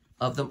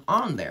 of them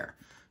on there.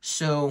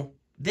 So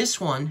this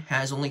one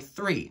has only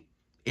 3.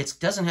 It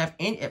doesn't have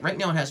any, right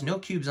now it has no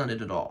cubes on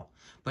it at all.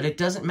 But it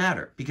doesn't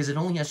matter because it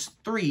only has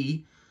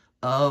 3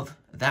 of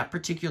that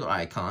particular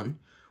icon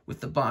with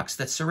the box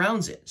that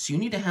surrounds it. So you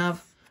need to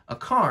have a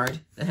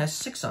card that has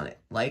 6 on it.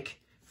 Like,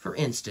 for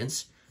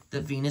instance,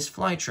 the Venus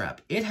flytrap.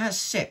 It has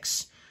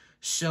 6.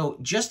 So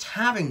just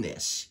having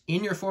this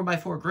in your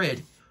 4x4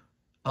 grid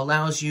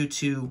allows you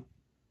to,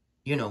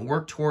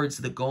 work towards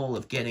the goal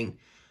of getting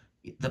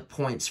the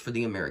points for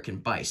the American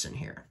bison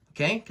here.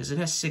 Okay, because it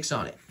has 6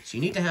 on it. So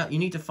you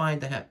need to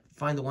find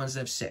the ones that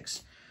have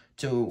 6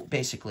 to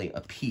basically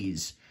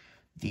appease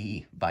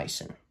the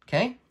bison.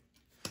 Okay,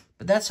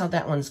 but that's how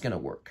that one's gonna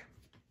work.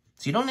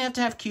 So you don't have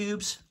to have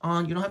cubes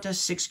on. You don't have to have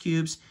 6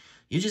 cubes.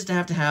 You just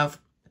have to have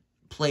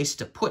place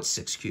to put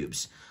 6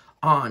 cubes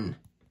on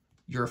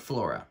your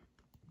flora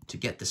to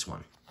get this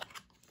one.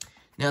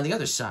 Now the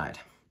other side.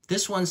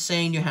 This one's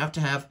saying you have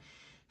to have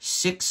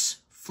 6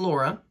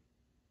 flora,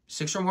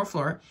 6 or more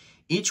flora,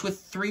 each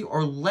with 3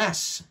 or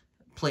less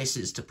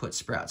places to put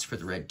sprouts for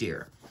the red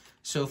deer.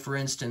 So for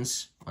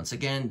instance, once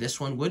again, this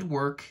one would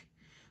work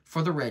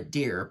for the red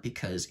deer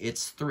because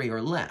it's 3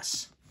 or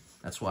less.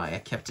 That's why I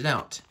kept it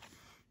out,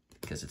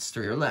 because it's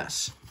 3 or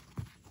less.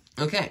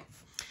 Okay,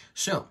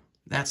 so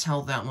that's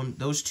how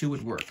those two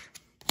would work.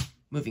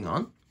 Moving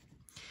on.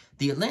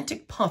 The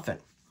Atlantic puffin.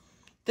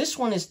 This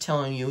one is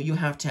telling you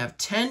have to have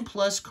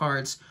 10+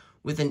 cards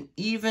with an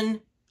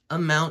even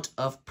amount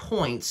of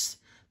points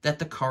that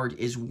the card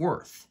is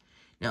worth.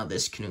 Now,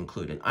 this can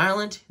include an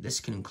island. This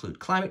can include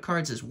climate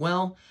cards as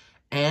well.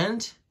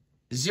 And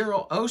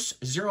 0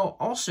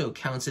 also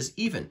counts as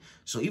even.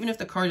 So even if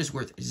the card is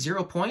worth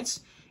 0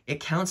 points, it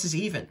counts as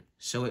even.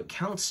 So it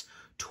counts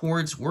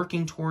towards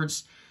working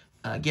towards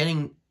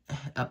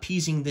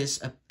appeasing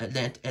this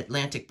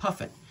Atlantic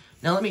puffin.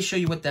 Now, let me show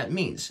you what that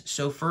means.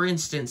 So, for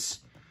instance,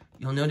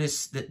 you'll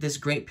notice that this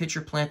great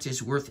pitcher plant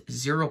is worth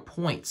 0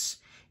 points.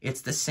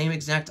 It's the same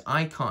exact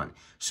icon.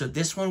 So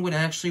this one would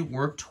actually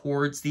work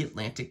towards the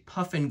Atlantic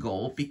puffin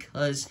goal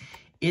because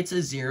it's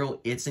a 0,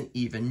 it's an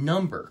even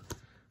number.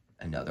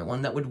 Another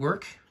one that would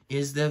work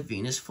is the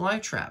Venus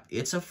flytrap.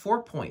 It's a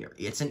 4-pointer.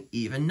 It's an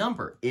even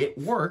number. It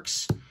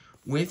works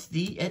with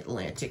the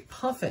Atlantic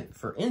puffin,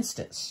 for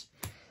instance.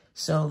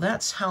 So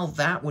that's how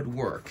that would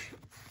work.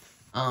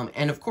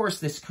 And of course,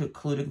 this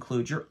could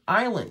include your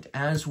island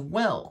as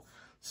well.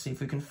 Let's see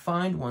if we can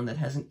find one that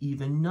has an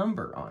even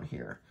number on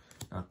here.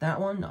 Not that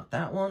one, not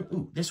that one.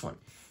 Ooh, this one.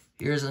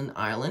 Here's an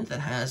island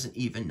that has an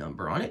even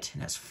number on it. It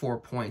has 4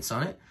 points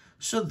on it.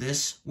 So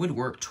this would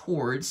work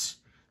towards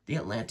the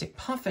Atlantic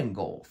puffin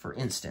goal, for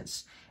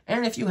instance.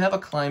 And if you have a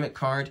climate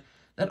card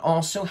that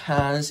also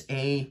has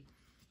a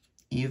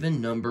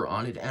even number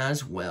on it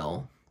as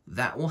well,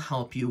 that will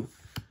help you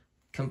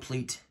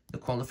complete the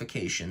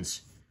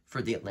qualifications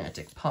for the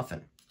Atlantic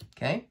puffin.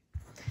 Okay?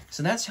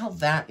 So that's how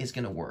that is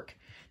going to work.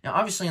 Now,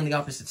 obviously, on the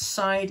opposite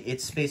side,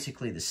 it's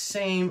basically the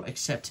same,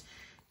 except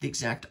the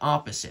exact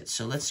opposite.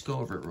 So let's go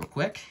over it real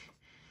quick.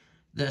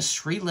 The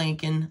Sri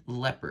Lankan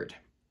leopard.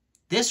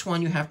 This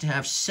one, you have to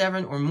have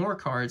 7 or more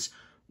cards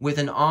with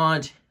an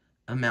odd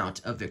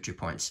amount of victory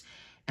points.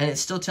 And it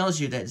still tells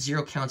you that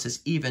 0 counts as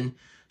even,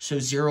 so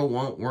 0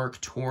 won't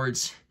work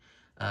towards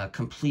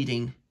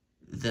completing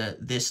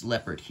this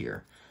leopard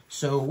here.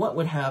 So what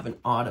would have an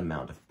odd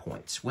amount of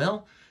points?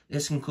 Well,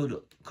 this can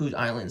include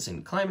islands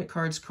and climate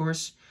cards, of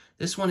course.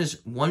 This one is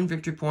 1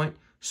 victory point,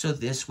 so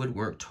this would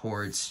work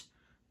towards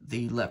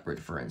the leopard,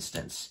 for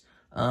instance.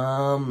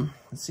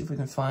 Let's see if we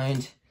can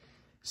find...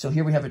 So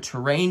here we have a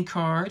terrain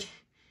card.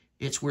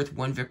 It's worth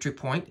 1 victory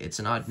point. It's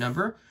an odd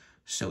number,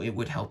 so it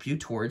would help you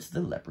towards the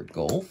leopard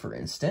goal, for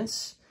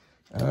instance.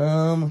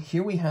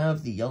 Here we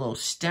have the yellow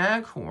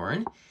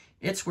staghorn.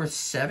 It's worth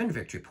 7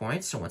 victory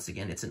points, so once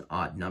again, it's an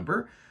odd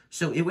number.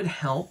 So it would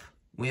help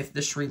with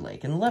the Sri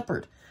Lankan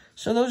leopard.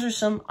 So those are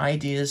some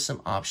ideas,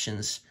 some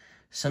options,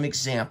 some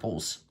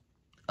examples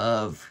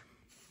of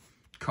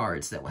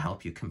cards that will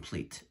help you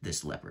complete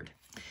this leopard.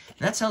 And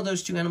that's how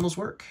those two animals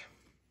work.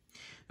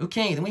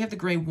 Okay, then we have the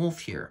gray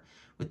wolf here.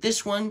 With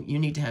this one, you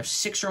need to have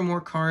 6 or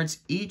more cards,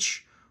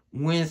 each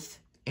with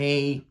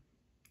a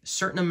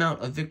certain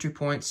amount of victory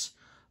points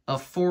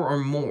of 4 or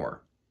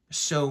more.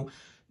 So,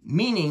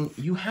 meaning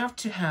you have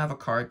to have a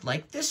card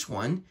like this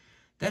one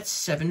that's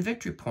 7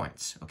 victory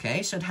points,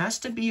 okay? So it has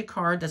to be a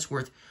card that's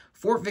worth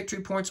 4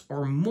 victory points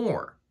or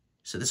more.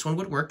 So this one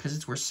would work because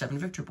it's worth 7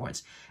 victory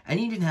points. And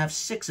you need to have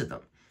 6 of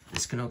them.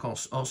 This can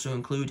also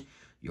include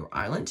your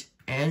island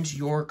and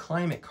your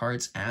climate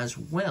cards as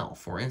well,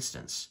 for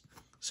instance.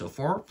 So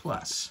 4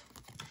 plus.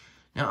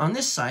 Now on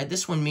this side,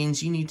 this one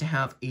means you need to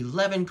have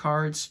 11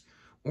 cards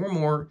or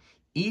more,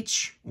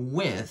 each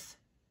with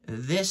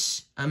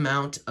this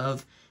amount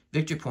of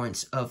victory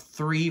points of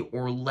 3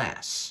 or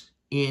less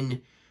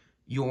in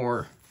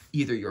your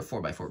either your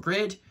 4x4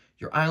 grid,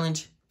 your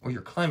island, or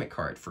your climate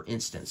card, for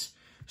instance.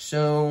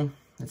 So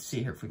let's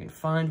see here if we can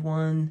find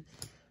one.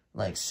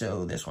 Like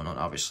so, this one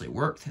obviously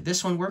worked.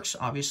 This one works,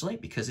 obviously,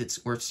 because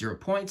it's worth 0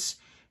 points,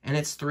 and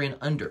it's 3 and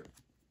under.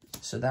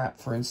 So that,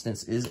 for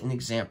instance, is an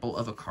example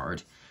of a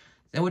card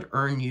that would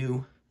earn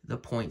you the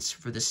points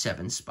for the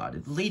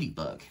 7-spotted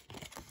ladybug.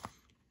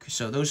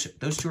 So those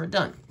two are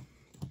done.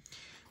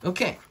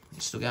 Okay, we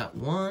still got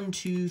 1,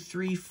 2,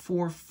 3,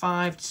 4,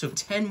 5, so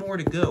 10 more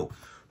to go.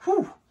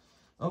 Whew.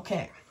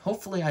 Okay,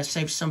 hopefully I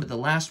saved some of the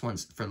last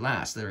ones for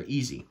last that are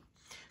easy.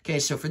 Okay,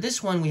 so for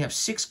this one, we have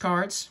 6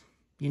 cards.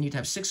 You need to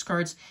have 6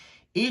 cards,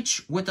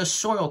 each with a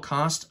soil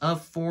cost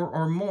of 4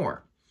 or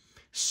more.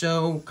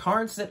 So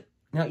cards that,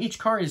 now each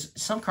card is,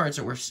 some cards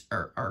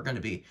are going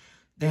to be,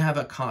 they have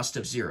a cost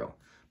of 0.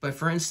 But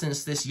for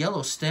instance, this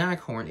yellow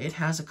staghorn, it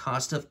has a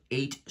cost of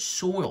 8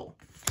 soil.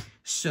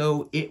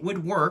 So it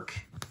would work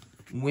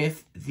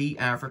with the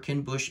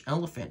African bush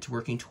elephant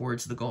working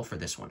towards the goal for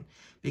this one,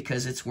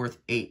 because it's worth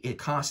 8, it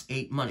costs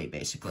 8 money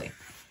basically.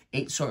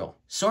 8 soil.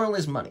 Soil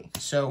is money,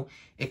 so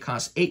it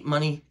costs 8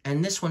 money,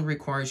 and this one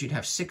requires you to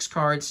have 6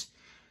 cards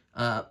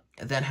that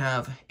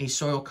have a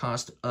soil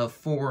cost of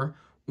 4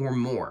 or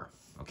more,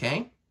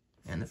 okay?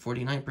 And the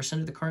 49%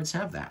 of the cards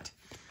have that.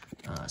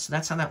 So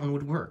that's how that one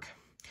would work.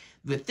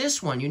 With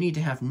this one, you need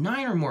to have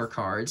 9 or more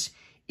cards,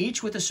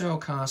 each with a soil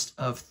cost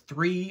of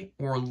 3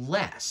 or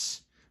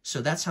less. So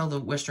that's how the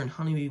Western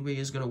Honeybee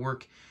is going to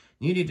work.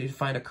 You need to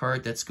find a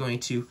card that's going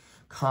to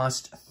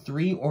cost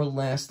 3 or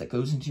less that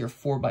goes into your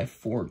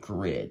 4x4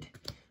 grid.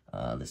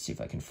 Let's see if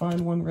I can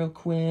find one real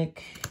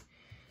quick.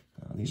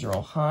 These are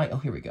all high. Oh,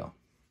 here we go.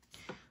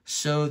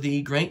 So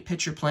the Great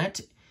Pitcher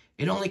Plant,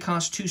 it only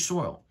costs 2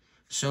 soil.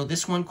 So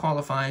this one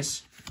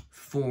qualifies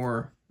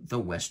for the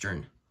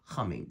Western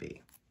Hummingbee.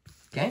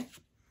 Okay?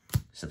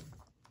 So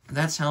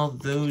that's how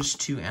those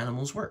 2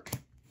 animals work.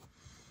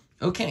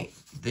 Okay,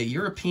 the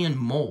European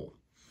mole.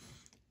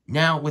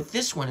 Now, with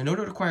this one, in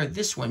order to acquire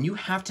this one, you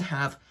have to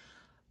have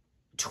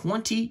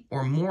 20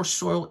 or more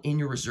soil in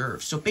your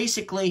reserve. So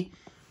basically,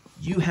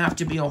 you have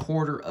to be a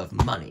hoarder of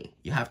money.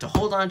 You have to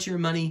hold on to your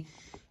money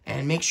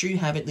and make sure you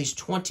have at least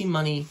 20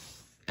 money.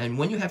 And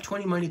when you have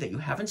 20 money that you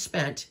haven't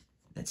spent,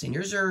 that's in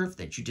your reserve,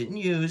 that you didn't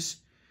use,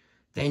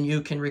 then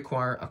you can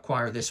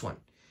acquire this one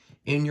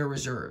in your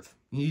reserve.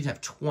 You need to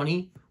have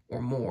 20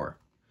 or more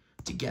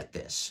to get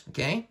this,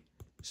 okay?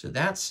 So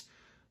that's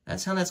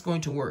how that's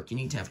going to work. You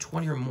need to have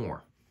 20 or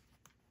more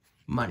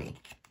money.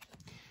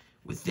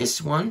 With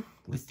this one,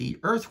 with the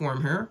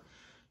earthworm here,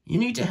 you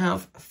need to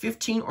have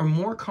 15 or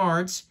more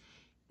cards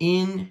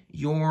in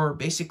your,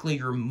 basically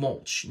your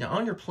mulch. Now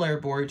on your player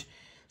board,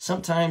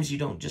 sometimes you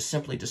don't just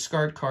simply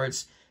discard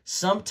cards.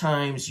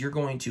 Sometimes you're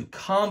going to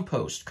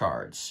compost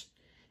cards.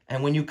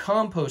 And when you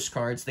compost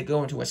cards, they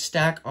go into a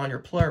stack on your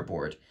player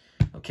board,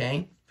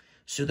 okay?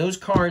 So those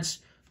cards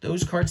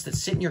that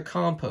sit in your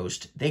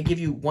compost, they give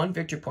you 1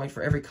 victory point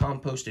for every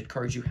composted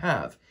card you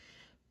have.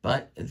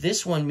 But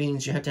this one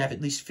means you have to have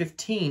at least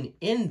 15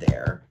 in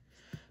there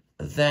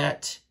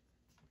that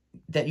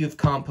you've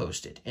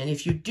composted. And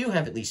if you do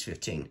have at least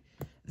 15,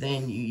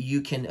 then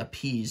you can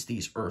appease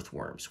these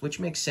earthworms,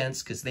 which makes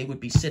sense because they would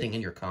be sitting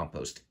in your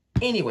compost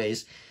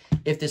anyways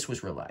if this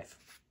was real life.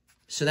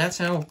 So that's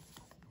how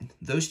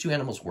those 2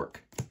 animals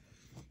work.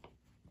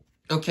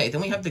 Okay,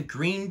 then we have the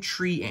green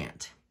tree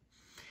ant.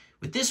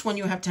 With this one,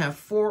 you have to have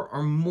 4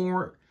 or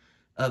more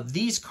of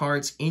these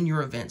cards in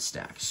your event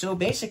stack. So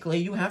basically,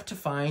 you have to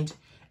find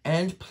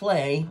and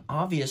play,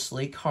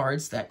 obviously,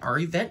 cards that are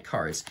event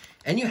cards.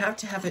 And you have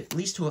to have at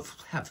least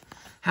have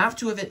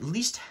at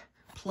least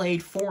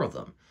played 4 of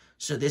them.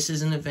 So this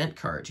is an event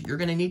card. You're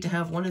going to need to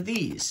have one of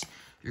these.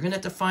 You're going to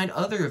have to find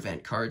other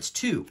event cards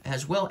too,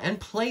 as well, and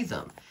play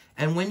them.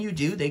 And when you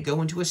do, they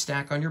go into a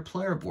stack on your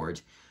player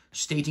board,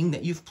 stating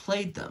that you've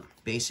played them,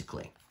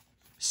 basically.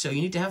 So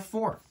you need to have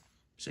 4.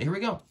 So here we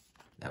go.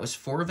 That was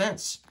 4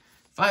 events.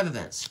 5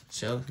 events.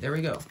 So there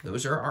we go.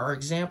 Those are our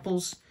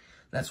examples.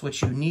 That's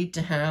what you need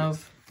to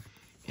have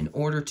in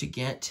order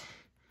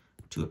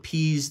to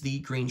appease the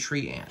green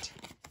tree ant.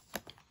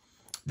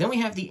 Then we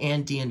have the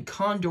Andean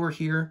condor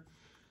here.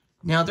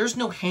 Now, there's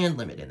no hand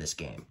limit in this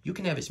game. You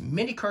can have as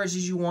many cards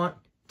as you want.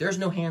 There's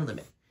no hand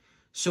limit.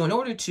 So in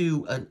order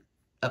to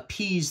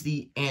appease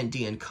the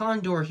Andean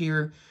condor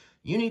here,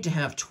 you need to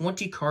have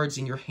 20 cards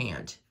in your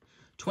hand.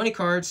 20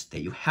 cards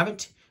that you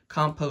haven't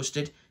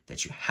composted,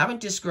 that you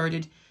haven't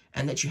discarded,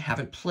 and that you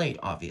haven't played,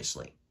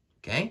 obviously.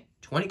 Okay?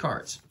 20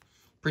 cards.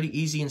 Pretty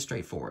easy and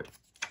straightforward.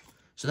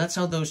 So that's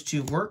how those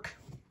 2 work.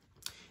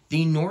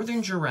 The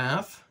northern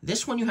giraffe,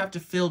 this one you have to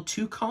fill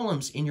 2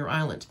 columns in your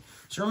island.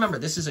 So remember,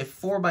 this is a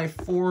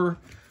 4x4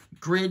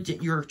 grid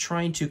that you're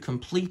trying to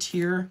complete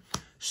here.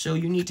 So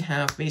you need to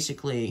have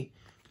basically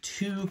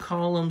 2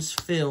 columns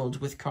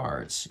filled with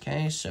cards.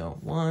 Okay, so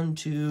 1,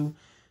 2,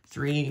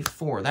 3,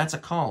 4. That's a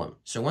column.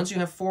 So once you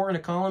have 4 in a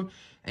column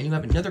and you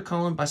have another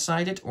column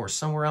beside it or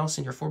somewhere else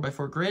in your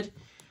 4x4 grid,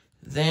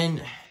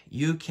 then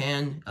you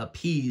can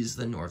appease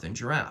the northern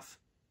giraffe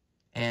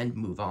and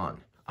move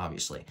on,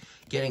 obviously,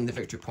 getting the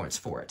victory points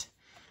for it.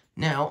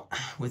 Now,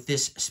 with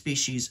this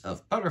species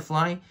of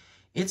butterfly,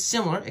 it's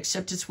similar,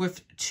 except it's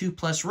with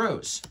 2+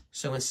 rows.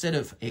 So instead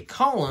of a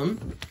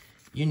column,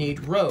 you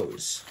need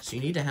rows. So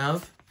you need to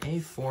have a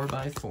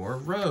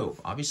 4x4 row.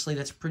 Obviously,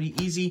 that's pretty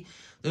easy.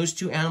 Those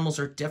two animals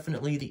are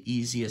definitely the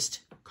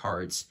easiest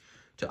cards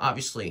to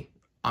obviously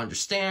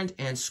understand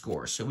and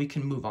score. So we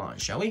can move on,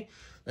 shall we?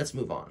 Let's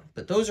move on.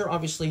 But those are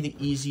obviously the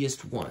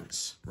easiest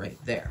ones right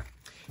there.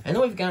 And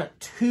then we've got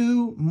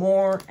 2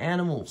 more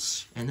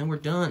animals, and then we're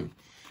done.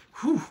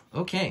 Whew,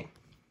 okay.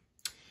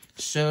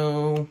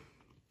 So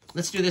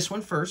let's do this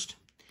one first.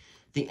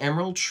 The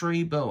emerald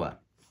tree boa.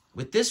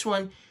 With this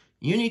one,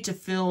 you need to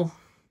fill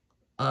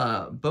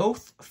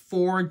both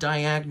 4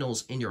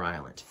 diagonals in your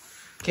island.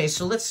 Okay,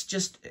 so let's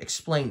just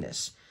explain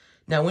this.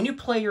 Now, when you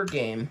play your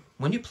game,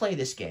 when you play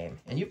this game,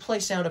 and you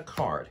place out a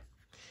card,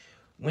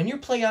 when you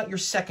play out your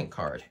second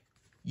card,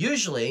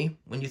 usually,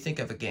 when you think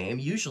of a game,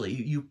 usually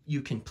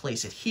you can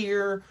place it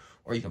here,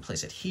 or you can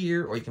place it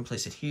here, or you can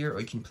place it here, or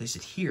you can place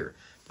it here.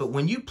 But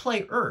when you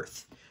play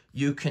Earth,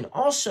 you can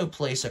also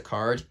place a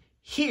card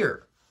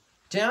here,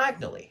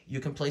 diagonally. You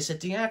can place it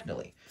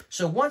diagonally.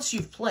 So once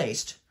you've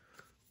placed,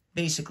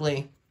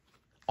 basically,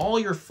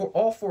 all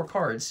 4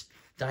 cards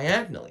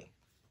diagonally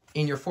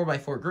in your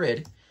 4x4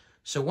 grid,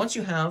 so once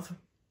you have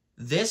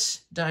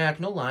this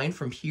diagonal line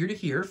from here to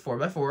here,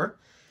 4x4,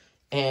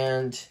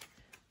 and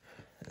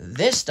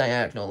this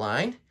diagonal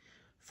line,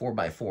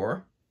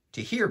 4x4,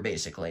 to here,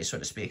 basically, so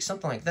to speak,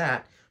 something like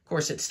that. Of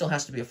course, it still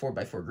has to be a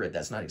 4x4 grid.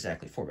 That's not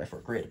exactly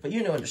 4x4 grid, but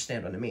you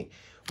understand what I mean.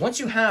 Once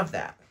you have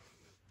that,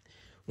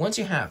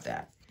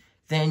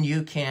 then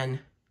you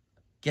can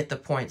get the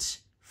points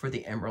for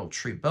the emerald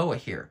tree boa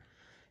here.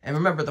 And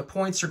remember, the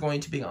points are going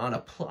to be on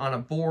a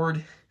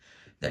board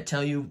that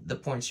tell you the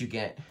points you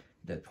get.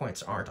 The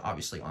points aren't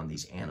obviously on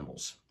these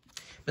animals.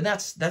 But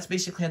that's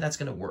basically how that's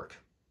going to work.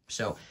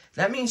 So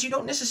that means you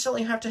don't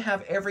necessarily have to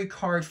have every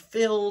card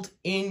filled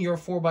in your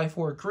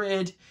 4x4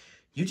 grid.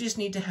 You just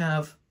need to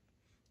have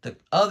the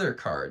other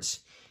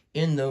cards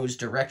in those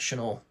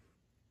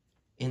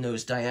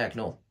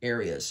diagonal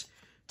areas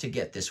to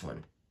get this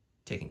one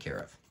taken care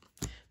of.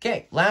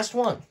 Okay, last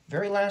one,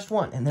 very last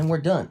one, and then we're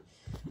done.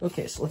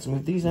 Okay, so let's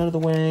move these out of the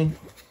way.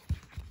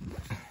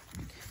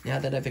 Now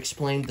that I've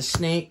explained the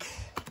snake.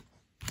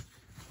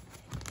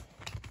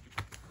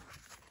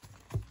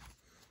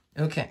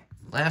 Okay,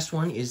 last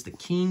one is the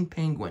king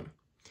penguin.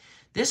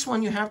 This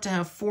one you have to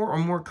have 4 or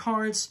more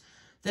cards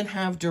that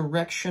have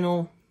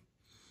directional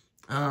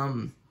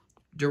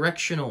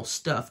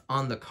stuff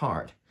on the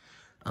card.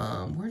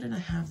 Where did I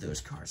have those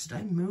cards? Did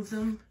I move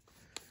them?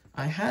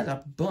 I had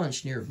a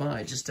bunch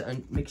nearby just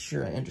to make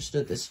sure I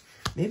understood this.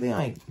 Maybe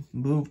I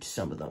moved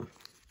some of them.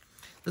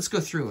 Let's go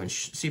through and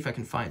see if I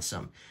can find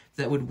some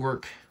that would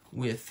work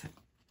with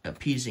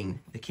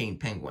appeasing the king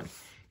penguin.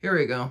 Here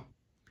we go.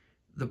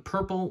 The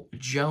purple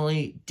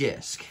jelly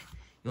disc.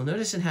 You'll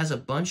notice it has a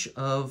bunch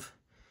of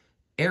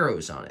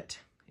arrows on it.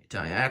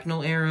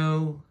 Diagonal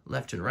arrow,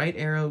 left and right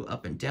arrow,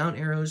 up and down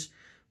arrows,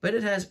 but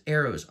it has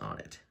arrows on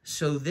it.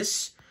 So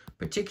this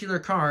particular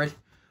card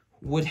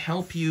would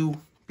help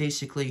you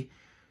basically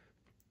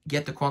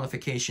get the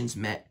qualifications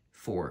met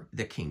for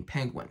the king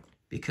penguin,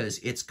 because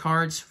it's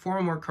cards, 4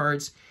 or more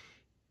cards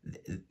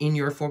in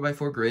your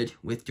 4x4 grid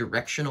with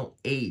directional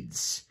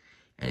aids,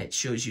 and it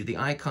shows you the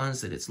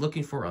icons that it's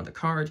looking for on the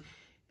card,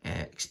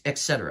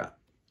 etc.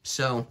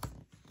 So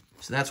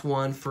that's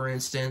one, for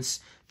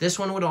instance. This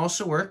one would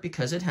also work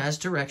because it has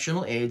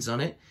directional aids on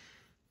it.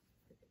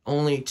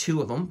 Only 2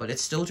 of them, but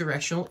it's still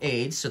directional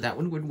aids, so that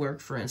one would work,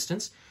 for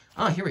instance.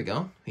 Ah, here we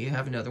go. You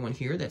have another one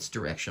here that's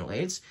directional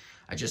aids.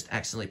 I just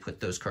accidentally put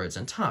those cards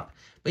on top.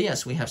 But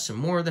yes, we have some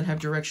more that have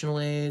directional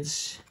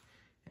aids,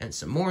 and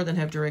some more that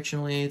have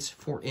directional aids.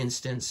 For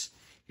instance,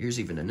 here's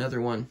even another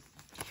one.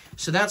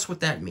 So that's what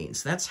that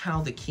means. That's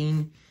how the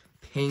king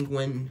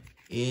penguin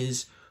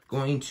is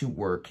going to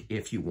work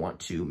if you want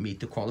to meet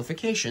the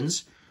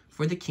qualifications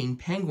for the king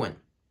penguin.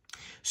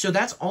 So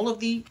that's all of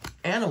the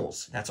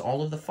animals. That's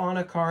all of the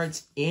fauna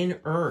cards in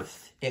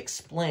Earth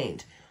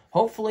explained.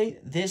 Hopefully,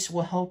 this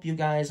will help you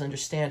guys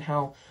understand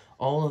how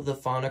all of the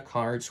fauna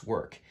cards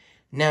work.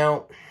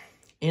 Now,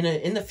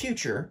 in the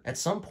future, at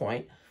some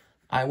point,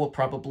 I will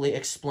probably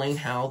explain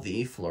how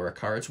the flora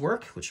cards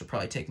work, which will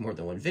probably take more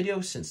than one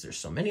video since there's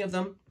so many of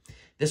them.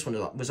 This one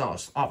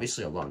was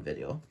obviously a long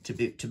video to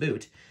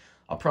boot.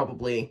 I'll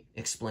probably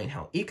explain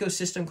how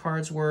ecosystem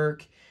cards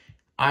work,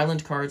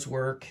 island cards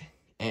work,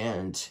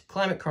 and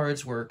climate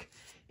cards work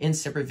in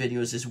separate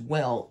videos as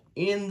well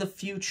in the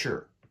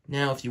future.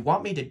 Now, if you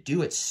want me to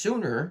do it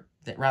sooner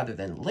rather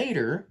than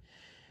later,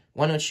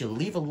 why don't you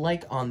leave a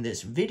like on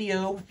this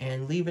video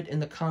and leave it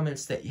in the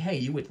comments that, hey,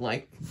 you would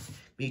like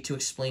me to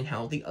explain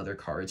how the other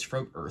cards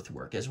from Earth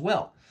work as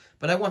well.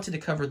 But I wanted to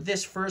cover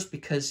this first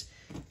because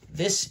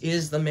this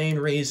is the main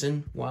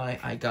reason why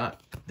I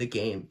got the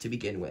game to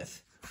begin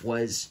with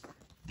was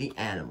the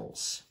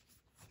animals.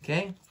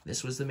 Okay?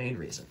 This was the main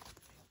reason.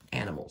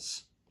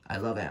 Animals. I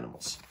love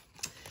animals.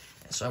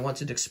 So I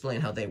wanted to explain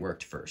how they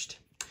worked first.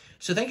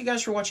 So thank you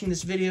guys for watching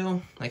this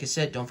video. Like I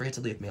said, don't forget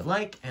to leave me a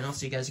like, and I'll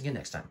see you guys again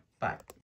next time. Bye.